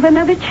never have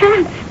another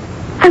chance.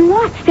 I'm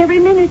watched every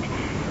minute.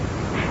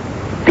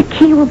 The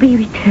key will be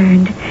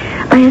returned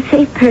by a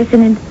safe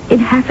person in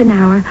half an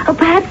hour, or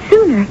perhaps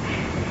sooner,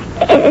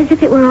 as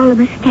if it were all a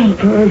mistake.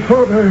 I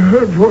thought I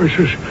heard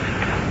voices.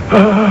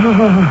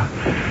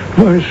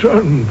 My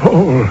son,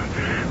 Paul.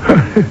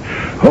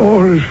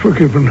 All is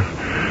forgiven.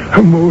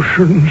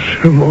 Emotions.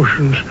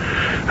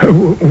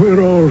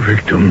 We're all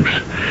victims.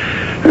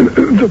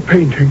 The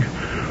painting.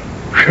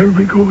 Shall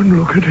we go and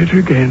look at it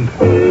again?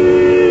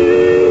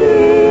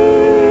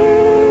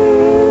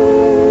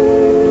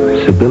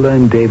 Sibylla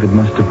and David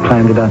must have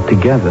planned it out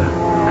together,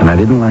 and I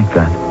didn't like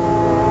that.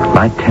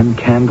 Light 10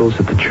 candles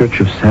at the Church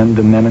of San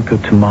Domenico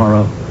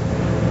tomorrow.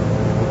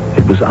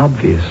 It was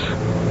obvious.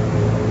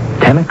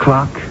 10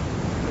 o'clock,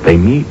 they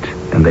meet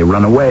and they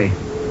run away.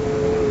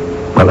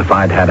 Well, if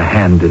I'd had a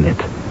hand in it,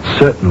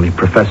 certainly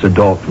Professor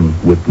Dalton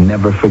would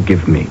never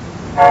forgive me.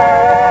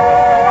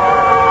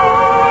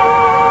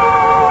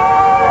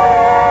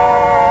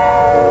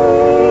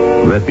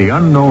 That the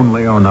unknown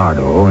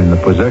Leonardo in the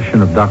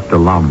possession of Dr.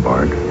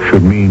 Lombard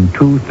should mean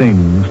two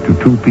things to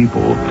two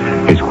people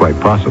is quite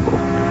possible.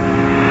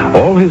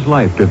 All his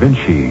life, Da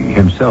Vinci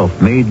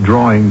himself made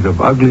drawings of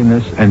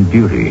ugliness and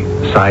beauty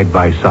side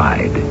by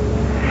side,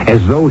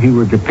 as though he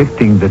were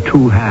depicting the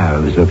two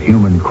halves of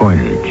human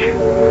coinage.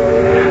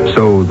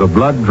 So the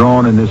blood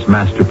drawn in this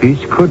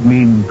masterpiece could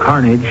mean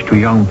carnage to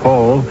young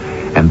Paul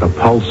and the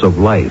pulse of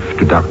life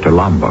to Dr.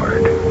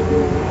 Lombard.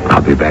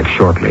 I'll be back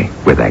shortly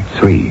with Act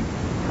 3.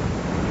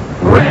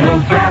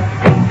 Reynolds Wrap.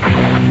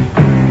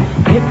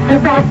 It's the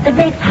wrap that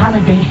makes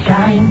holiday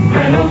shine.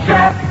 Reynolds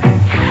Wrap.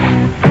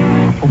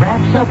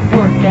 Wraps up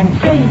work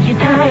and saves you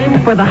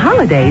time. For the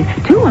holidays,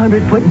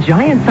 200-foot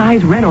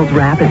giant-size Reynolds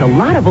Wrap is a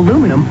lot of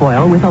aluminum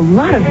foil with a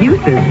lot of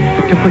uses.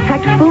 To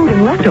protect food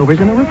and leftovers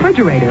in the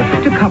refrigerator,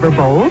 to cover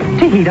bowls,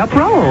 to heat up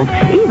rolls,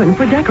 even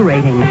for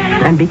decorating.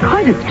 And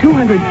because it's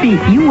 200 feet,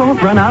 you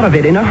won't run out of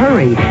it in a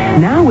hurry.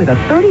 Now with a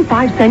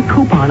 35-cent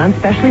coupon on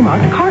specially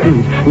marked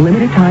cartons.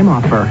 Limited time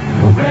offer.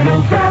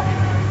 Reynolds Wrap.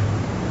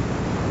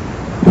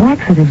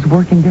 Laxatives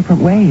work in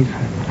different ways.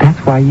 That's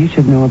why you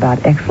should know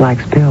about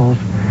X-Lax pills.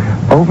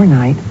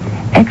 Overnight,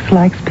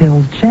 X-Lax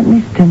pills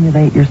gently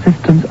stimulate your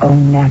system's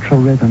own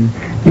natural rhythm.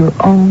 Your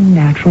own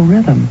natural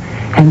rhythm.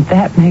 And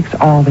that makes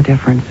all the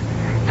difference.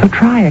 So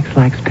try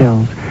X-Lax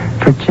pills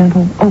for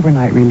gentle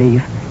overnight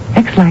relief.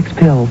 X-Lax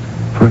pills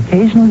for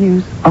occasional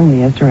use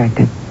only as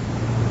directed.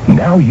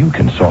 Now you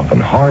can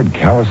soften hard,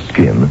 calloused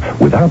skin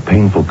without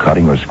painful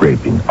cutting or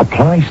scraping.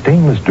 Apply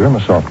stainless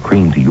Dermasoft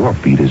cream to your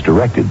feet as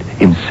directed.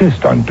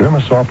 Insist on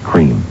Dermasoft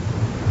cream.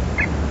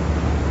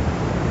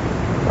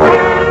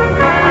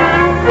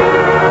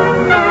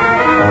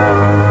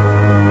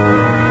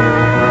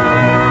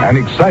 An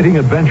exciting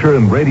adventure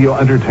in radio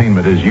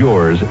entertainment is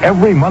yours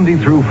every Monday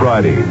through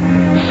Friday.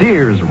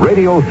 Sears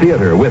Radio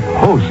Theater with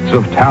hosts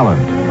of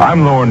talent.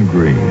 I'm Lorne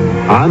Green.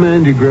 I'm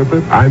Andy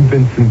Griffith. I'm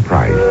Vincent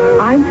Price.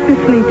 I'm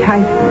Cicely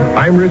Tyson.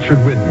 I'm Richard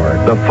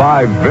Widmark. The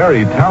 5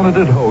 very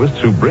talented hosts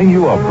who bring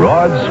you a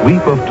broad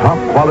sweep of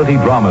top-quality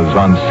dramas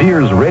on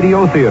Sears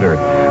Radio Theater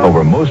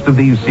over most of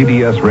these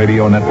CBS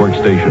radio network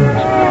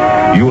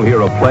stations. You'll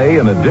hear a play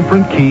in a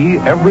different key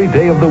every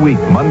day of the week,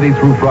 Monday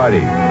through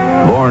Friday.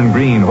 Lorne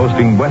Green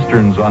hosting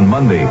westerns on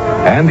Monday.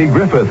 Andy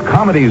Griffith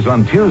comedies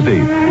on Tuesday.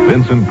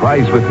 Vincent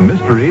Price with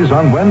mysteries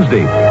on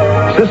Wednesday.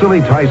 Cicely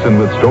Tyson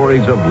with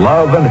stories of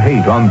love and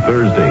hate on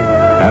Thursday.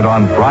 And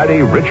on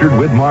Friday, Richard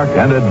Widmark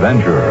and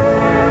adventure.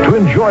 To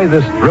enjoy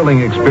this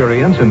thrilling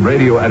experience in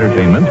radio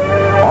entertainment,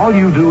 all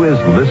you do is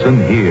listen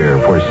here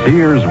for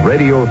Sears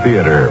Radio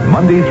Theater,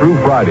 Monday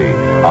through Friday,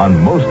 on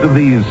most of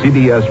these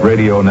CBS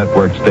radio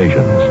network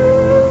stations.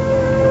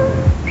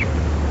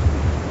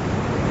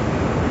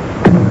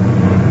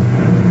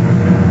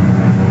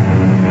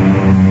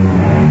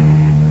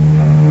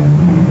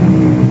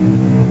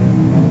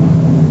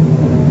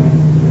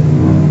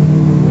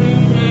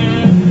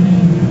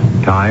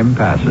 Time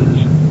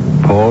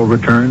passes. Paul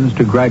returns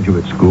to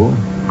graduate school,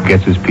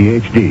 gets his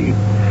Ph.D.,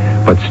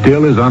 but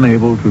still is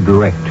unable to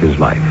direct his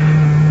life.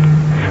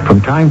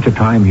 From time to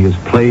time, he is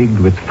plagued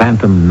with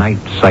phantom night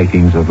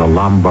sightings of the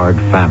Lombard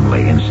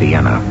family in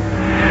Sienna.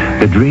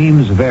 The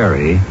dreams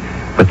vary,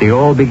 but they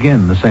all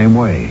begin the same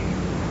way.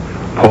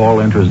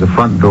 Paul enters the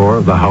front door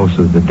of the House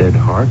of the Dead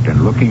Heart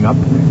and, looking up,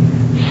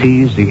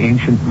 sees the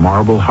ancient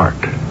marble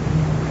heart,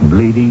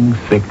 bleeding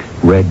thick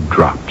red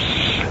drops.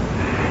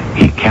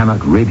 He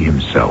cannot rid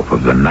himself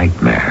of the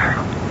nightmare.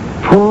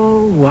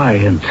 Paul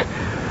Wyant,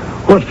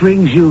 what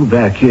brings you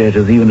back here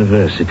to the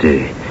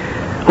university?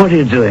 What are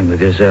you doing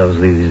with yourselves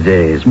these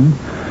days,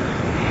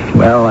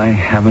 Well, I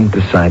haven't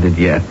decided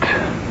yet.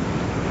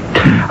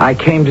 I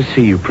came to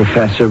see you,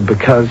 Professor,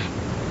 because...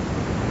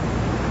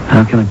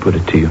 How can I put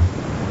it to you?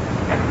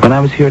 When I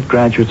was here at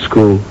graduate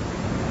school,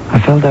 I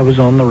felt I was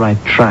on the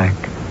right track.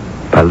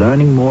 By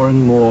learning more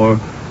and more,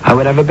 I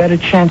would have a better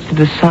chance to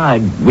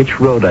decide which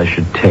road I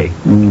should take.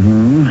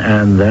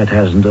 And that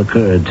hasn't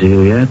occurred to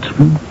you yet?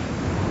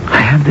 I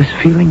have this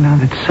feeling now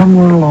that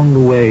somewhere along the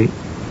way,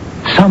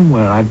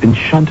 somewhere I've been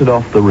shunted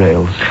off the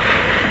rails.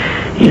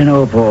 You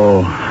know,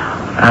 Paul,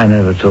 I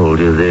never told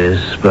you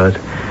this, but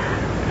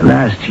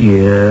last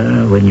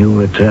year, when you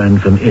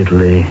returned from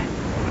Italy,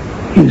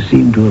 you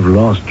seemed to have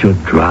lost your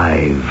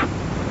drive.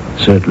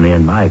 Certainly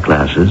in my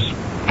classes.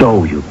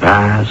 Oh, you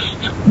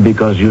passed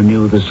because you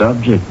knew the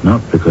subject,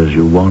 not because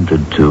you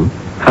wanted to.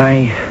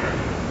 I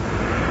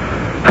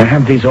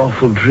have these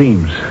awful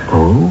dreams.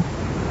 Oh?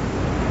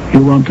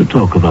 You want to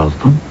talk about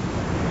them?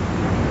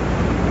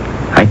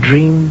 I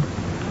dream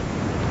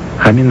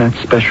I'm in that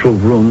special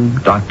room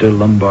Dr.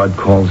 Lombard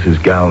calls his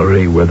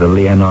gallery where the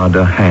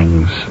Leonardo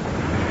hangs.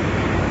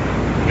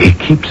 He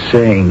keeps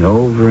saying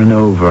over and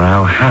over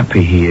how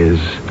happy he is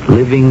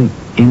living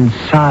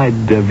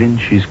inside Da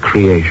Vinci's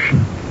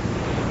creation.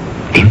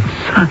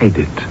 Inside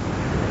it.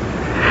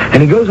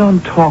 And he goes on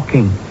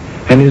talking,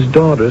 and his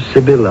daughter,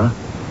 Sibylla,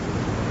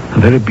 a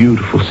very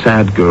beautiful,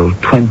 sad girl,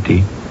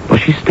 20, well,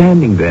 she's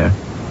standing there.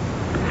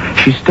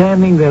 She's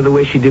standing there the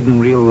way she did in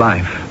real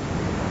life.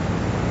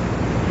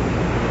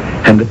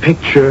 And the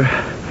picture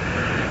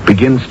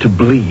begins to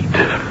bleed.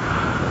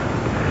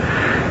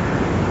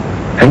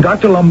 And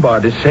Dr.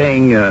 Lombard is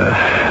saying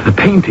the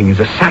painting is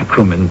a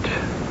sacrament.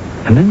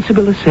 And then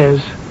Sibylla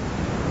says,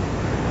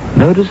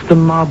 notice the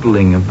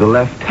modeling of the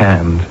left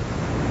hand.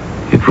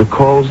 It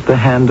recalls the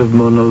hand of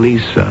Mona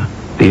Lisa.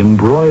 The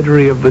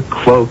embroidery of the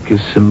cloak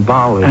is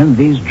symbolic. And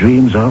these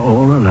dreams are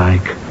all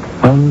alike.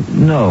 Well,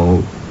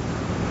 no.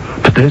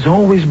 But there's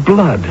always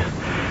blood.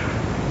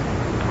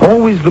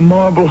 Always the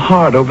marble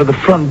heart over the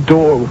front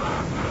door,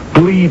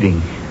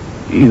 bleeding.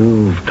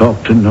 You've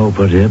talked to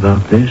nobody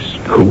about this?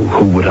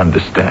 Who would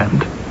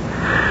understand?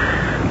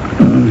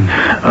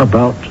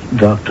 About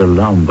Dr.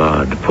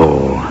 Lombard,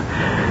 Paul.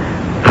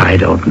 I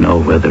don't know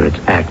whether it's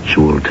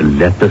actual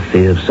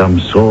telepathy of some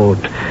sort,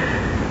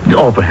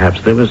 or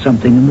perhaps there was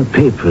something in the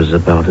papers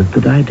about it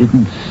that I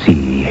didn't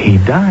see. He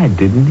died,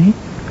 didn't he?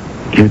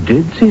 You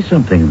did see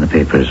something in the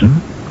papers,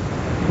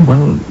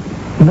 Well,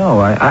 no,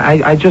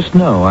 I just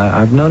know.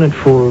 I've known it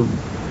for...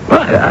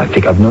 Well, I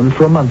think I've known it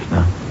for a month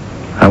now.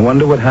 I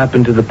wonder what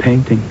happened to the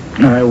painting.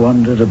 I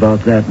wondered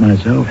about that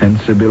myself. And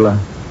Sibylla.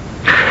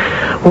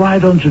 Why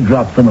don't you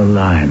drop them a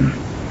line?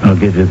 I'll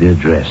give you the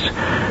address.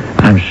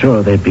 I'm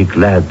sure they'd be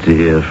glad to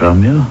hear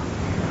from you.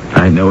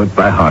 I know it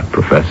by heart,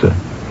 Professor.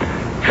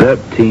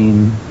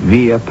 13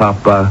 Via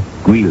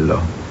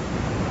Papaguillo.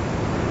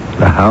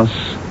 The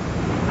House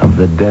of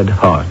the Dead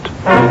Heart.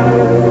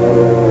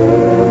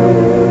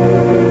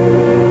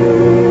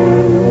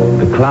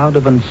 The cloud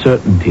of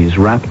uncertainties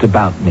wrapped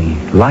about me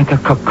like a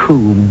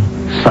cocoon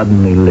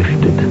suddenly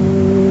lifted.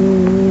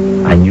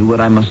 I knew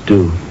what I must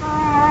do.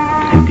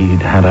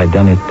 Indeed, had I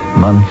done it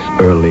months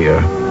earlier,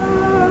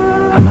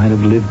 I might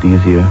have lived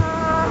easier.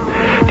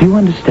 Do you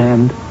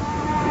understand?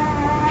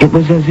 It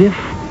was as if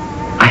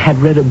I had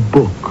read a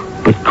book,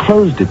 but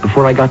closed it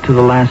before I got to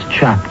the last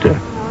chapter.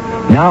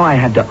 Now I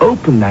had to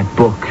open that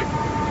book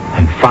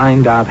and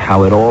find out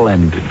how it all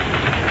ended.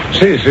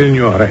 Si,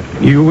 signore.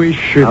 You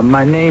wish...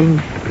 My name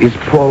is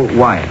Paul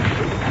Wyatt.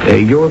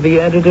 You're the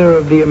editor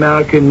of the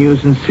American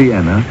News in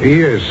Sienna?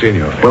 Yes,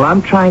 signor. Well,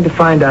 I'm trying to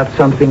find out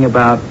something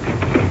about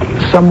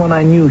someone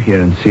I knew here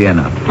in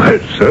Sienna. Well,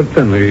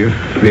 certainly,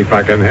 if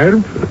I can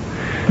help.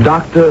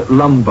 Dr.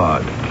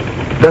 Lombard.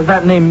 Does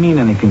that name mean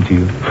anything to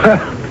you?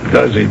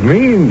 Does it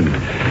mean?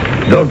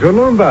 Dr.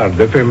 Lombard,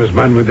 the famous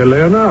man with the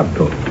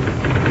Leonardo.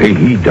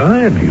 He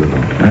died, you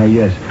know.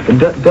 Yes.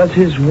 Does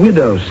his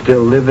widow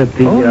still live at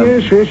the...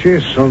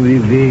 Yes. On the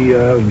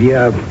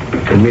via...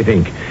 Let me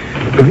think.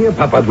 Via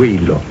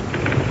Papaguillo.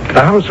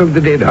 The House of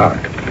the Dead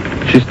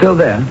Heart. She's still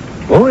there?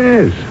 Oh,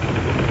 yes.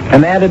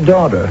 And they had a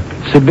daughter,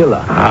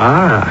 Sibylla.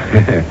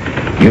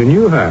 You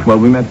knew her? Well,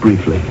 we met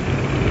briefly.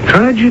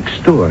 Tragic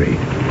story.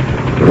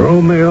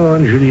 Romeo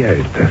and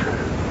Juliet.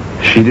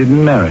 She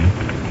didn't marry?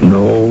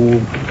 No.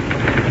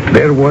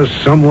 There was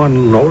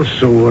someone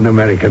also an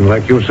American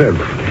like yourself.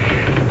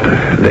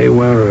 They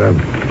were...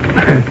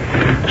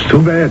 it's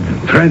too bad.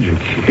 Tragic.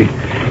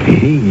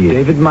 He...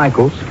 David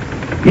Michaels?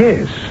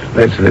 Yes,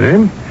 that's the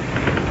name.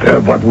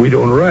 But we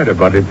don't write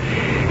about it.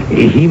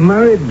 He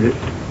married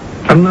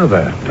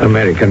another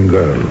American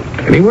girl.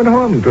 And he went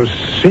home to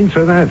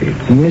Cincinnati.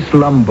 Miss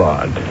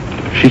Lombard.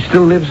 She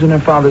still lives in her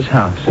father's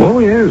house? Oh,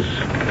 yes.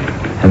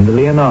 And the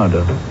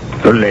Leonardo?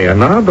 The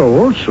Leonardo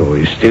also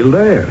is still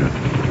there.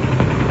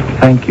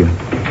 Thank you.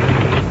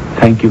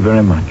 Thank you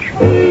very much.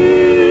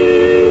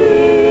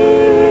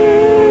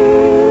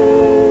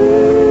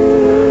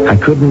 I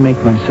couldn't make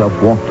myself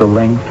walk the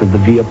length of the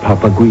Via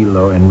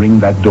Papaguillo and ring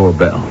that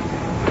doorbell.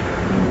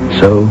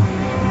 So,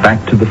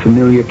 back to the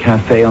familiar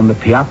cafe on the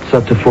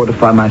piazza to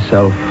fortify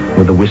myself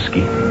with a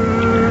whiskey.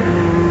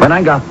 When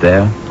I got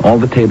there, all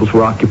the tables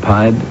were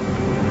occupied,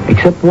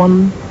 except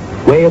one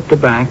way at the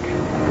back,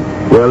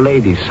 where a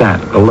lady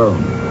sat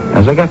alone.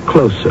 As I got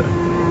closer,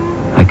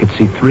 I could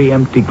see 3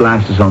 empty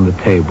glasses on the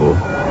table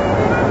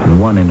and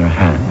one in her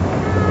hand.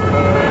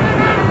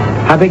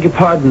 I beg your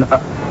pardon,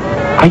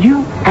 are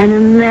you... An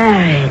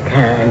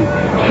American.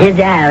 Sit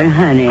down,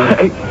 honey.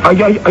 Are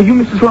you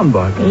Mrs.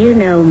 Lombard? You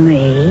know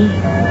me.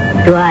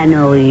 Do I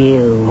know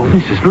you? Oh,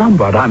 Mrs.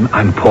 Lombard,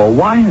 I'm Paul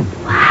Wyatt.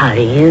 How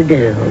do you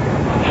do?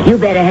 You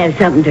better have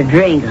something to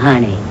drink,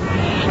 honey.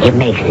 It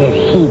makes this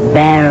heat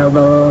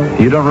bearable.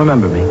 You don't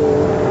remember me?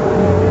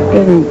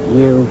 Didn't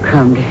you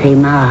come to see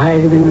my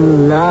husband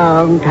a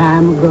long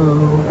time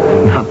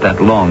ago? Not that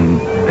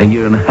long, a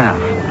year and a half.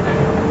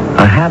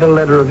 I had a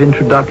letter of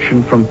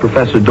introduction from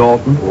Professor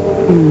Dalton.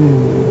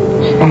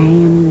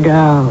 Sam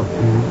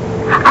Dalton.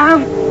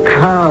 Of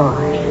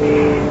course.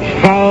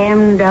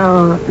 Sam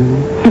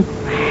Dalton.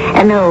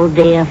 An old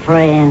dear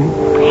friend.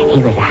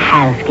 He was a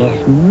house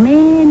guest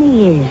many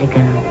years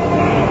ago.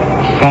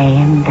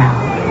 Sam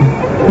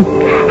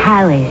Dalton.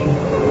 How is he?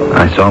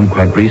 I saw him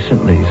quite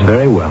recently. He's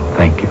very well,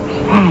 thank you.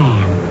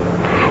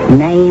 Sam.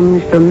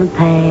 Names from the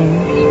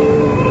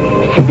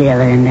past.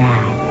 Sibylla and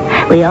I.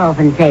 We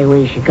often say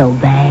we should go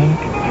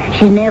back.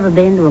 She's never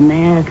been to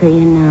America,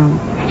 you know.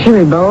 She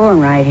was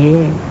born right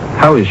here.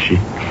 How is she?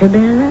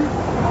 Sibylla?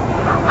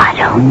 I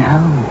don't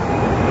know.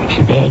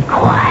 She's very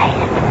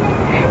quiet.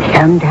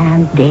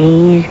 Sometimes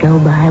days go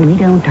by, we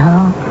don't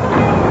talk.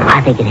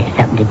 I think it has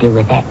something to do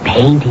with that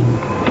painting.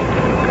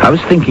 I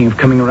was thinking of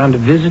coming around to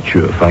visit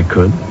you if I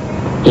could.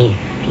 If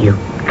you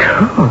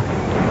could.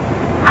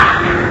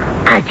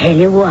 I'll tell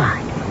you what.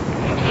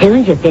 As soon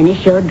as you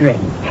finish your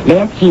drink,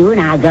 let's you and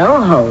I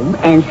go home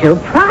and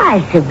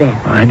surprise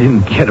Sibylla. I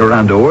didn't get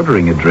around to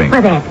ordering a drink.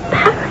 Well, that's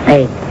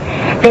perfect.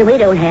 Then we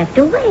don't have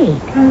to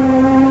wait.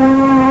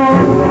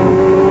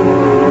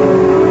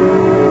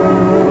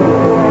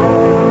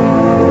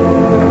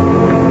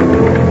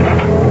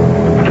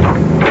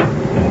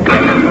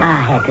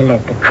 I had to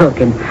let the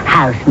cook and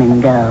houseman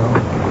go.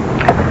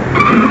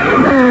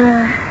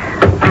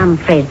 I'm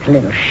afraid it's a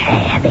little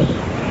shabby.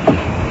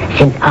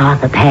 Since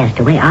Arthur passed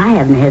away, I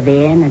haven't had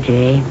the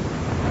energy.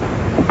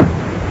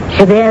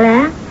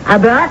 Sibylla, I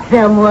brought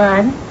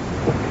someone.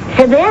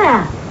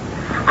 Sibylla!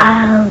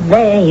 Oh,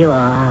 there you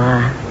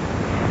are.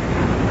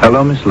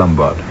 Hello, Miss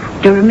Lombard.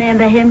 Do you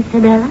remember him,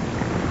 Sibylla?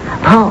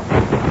 Paul.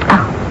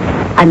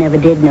 Oh, I never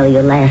did know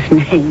your last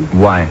name.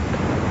 Wyatt.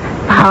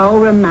 Paul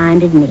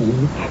reminded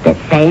me that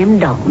Sam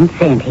Dalton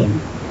sent him.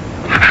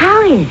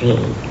 How is he?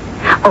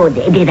 Oh,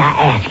 did I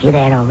ask you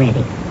that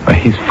already?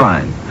 He's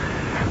fine.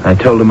 I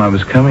told him I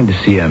was coming to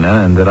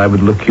Sienna and that I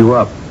would look you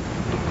up.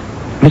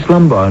 Miss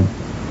Lombard.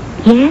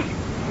 Yes?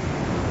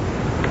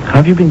 How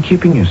have you been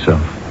keeping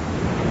yourself?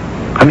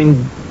 I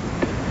mean,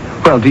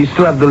 well, do you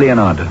still have the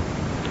Leonardo?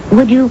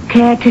 Would you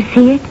care to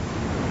see it?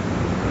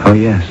 Oh,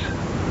 yes.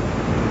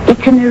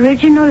 It's an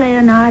original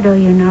Leonardo,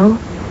 you know.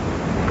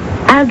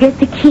 I'll get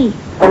the key.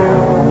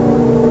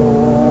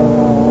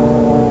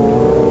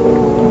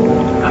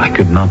 I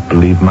could not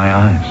believe my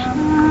eyes.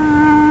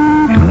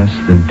 In less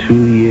than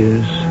 2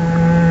 years,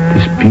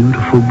 this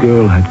beautiful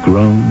girl had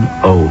grown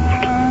old.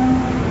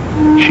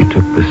 She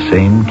took the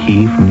same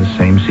key from the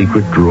same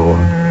secret drawer,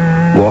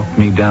 walked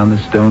me down the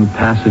stone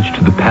passage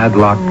to the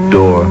padlocked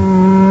door,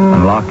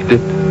 unlocked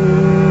it,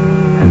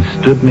 and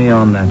stood me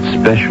on that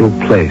special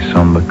place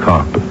on the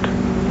carpet.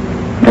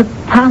 The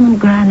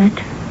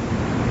pomegranate.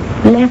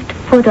 Left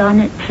foot on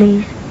it,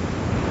 please.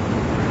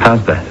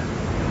 How's that?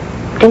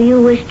 Do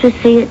you wish to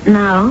see it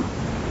now?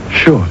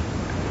 Sure.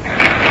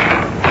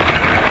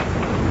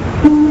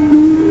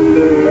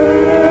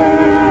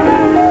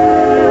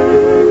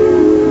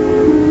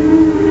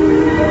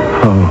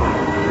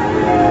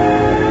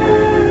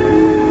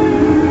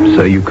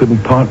 So you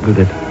couldn't part with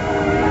it?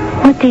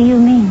 What do you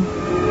mean?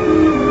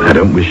 I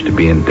don't wish to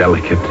be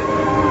indelicate,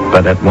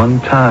 but at one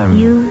time...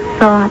 You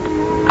thought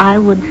I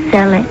would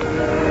sell it?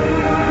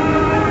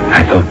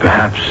 I thought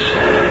perhaps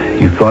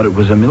you thought it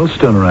was a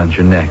millstone around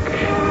your neck.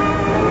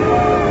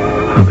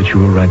 Oh, but you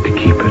were right to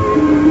keep it.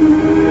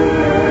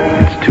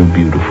 It's too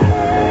beautiful.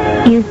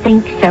 You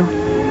think so?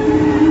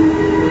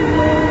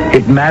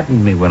 It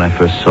maddened me when I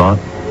first saw it.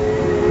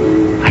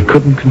 I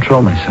couldn't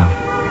control myself.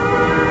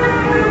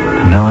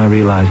 And now I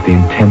realize the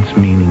intense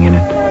meaning in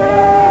it.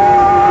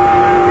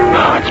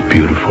 Oh, it's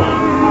beautiful.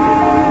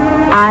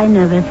 I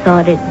never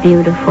thought it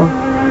beautiful.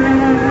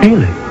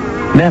 Really?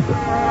 Never?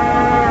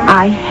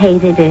 I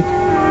hated it.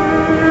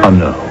 Oh,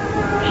 no.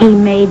 He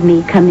made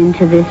me come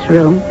into this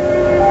room.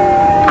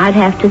 I'd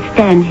have to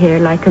stand here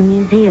like a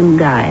museum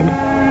guide.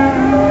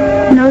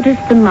 Notice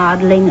the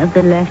modeling of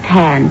the left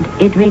hand.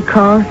 It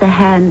recalls the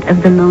hand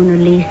of the Mona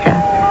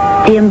Lisa.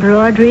 The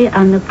embroidery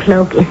on the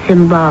cloak is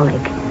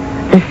symbolic.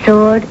 The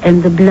sword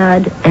and the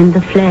blood and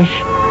the flesh.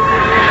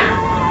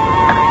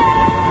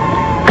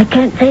 I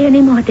can't say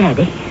any more,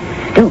 Daddy.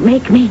 Don't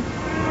make me.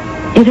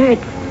 It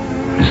hurts.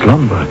 Miss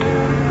Lombard.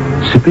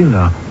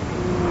 Sibylla.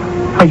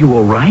 Are you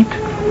all right?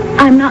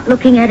 I'm not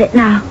looking at it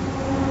now.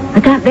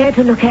 I can't bear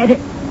to look at it.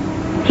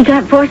 He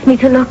can't force me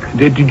to look.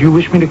 Did you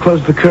wish me to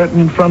close the curtain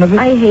in front of it?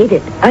 I hate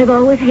it. I've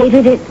always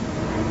hated it.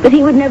 But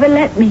he would never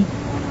let me.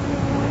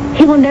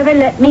 He will never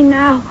let me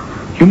now.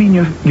 You mean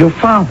your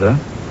father,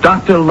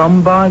 Dr.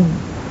 Lombard,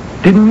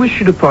 didn't wish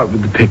you to part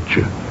with the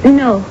picture?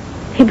 No.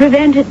 He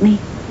prevented me.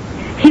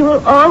 He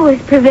will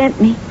always prevent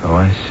me. Oh,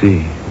 I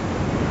see.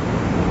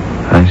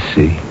 I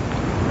see.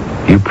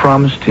 You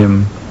promised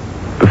him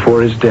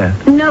before his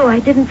death? No, I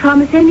didn't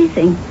promise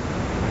anything.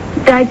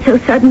 He died so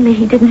suddenly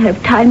he didn't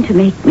have time to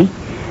make me.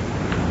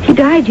 He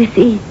died, you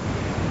see.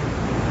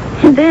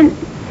 And then,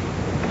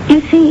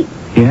 you see...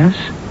 Yes?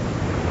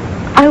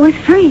 I was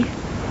free.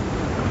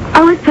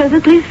 I was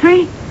perfectly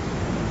free.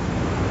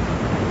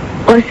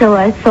 Or so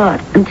I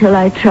thought, until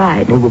I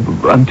tried.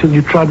 Until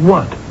you tried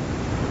what?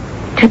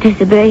 To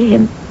disobey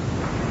him.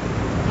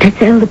 To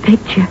sell the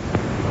picture.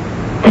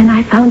 Then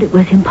I found it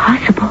was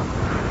impossible.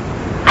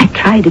 I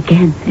tried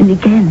again and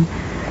again.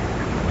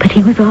 But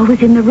he was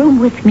always in the room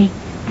with me.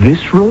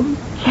 This room?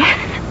 Yes.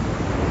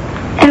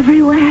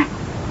 Everywhere.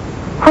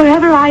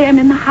 Wherever I am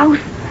in the house.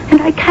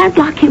 And I can't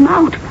lock him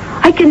out.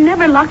 I can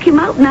never lock him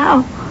out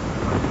now.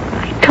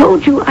 I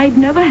told you I'd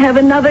never have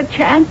another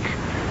chance.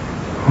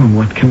 Oh,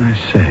 what can I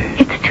say?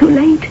 It's too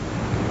late.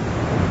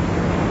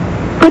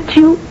 But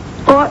you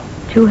ought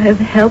to have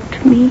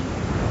helped me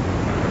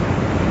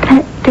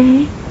that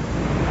day.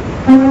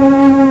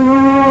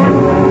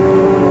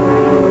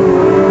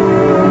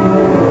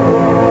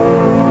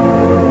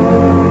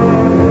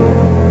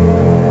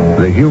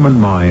 The human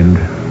mind,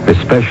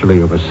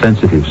 especially of a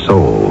sensitive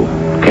soul,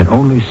 can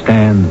only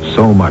stand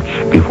so much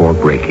before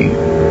breaking.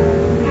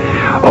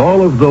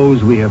 All of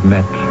those we have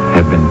met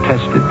have been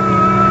tested.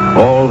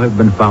 All have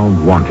been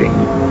found wanting,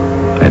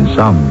 and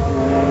some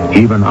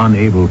even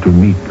unable to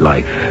meet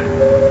life.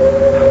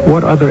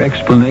 What other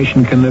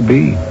explanation can there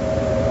be?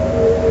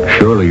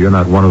 Surely you're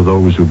not one of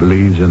those who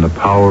believes in the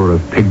power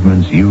of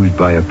pigments used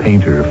by a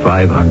painter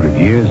 500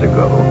 years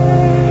ago.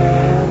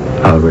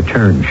 I'll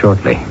return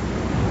shortly.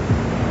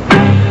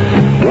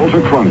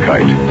 Walter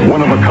Cronkite,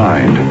 one of a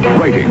kind,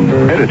 writing,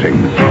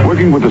 editing,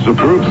 working with the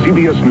superb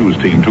CBS News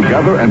team to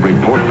gather and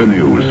report the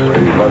news.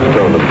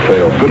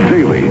 The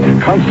daily,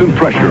 constant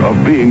pressure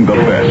of being the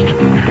best.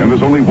 And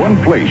there's only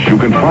one place you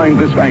can find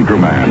this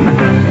anchorman,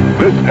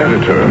 this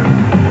editor,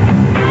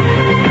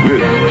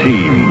 this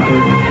team.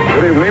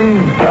 Good evening.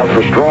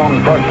 After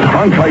strong front,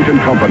 Cronkite and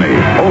Company,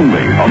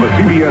 only on the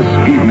CBS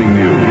Evening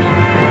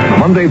News.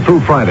 Monday through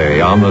Friday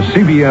on the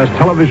CBS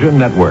Television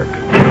Network.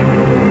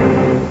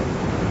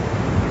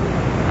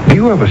 Do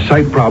you have a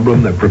sight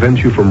problem that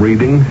prevents you from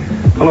reading?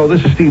 Hello,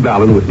 this is Steve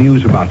Allen with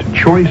news about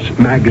Choice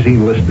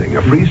Magazine Listening,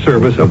 a free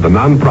service of the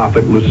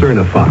nonprofit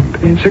Lucerna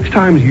Fund. 6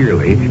 times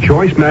yearly,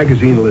 Choice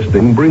Magazine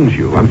Listening brings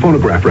you, on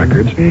phonograph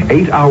records,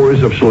 8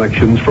 hours of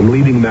selections from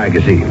leading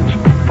magazines.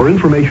 For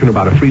information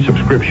about a free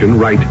subscription,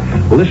 write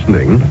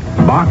Listening,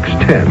 Box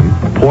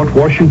 10, Port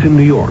Washington,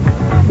 New York,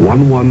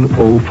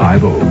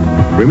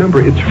 11050. Remember,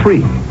 it's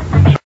free.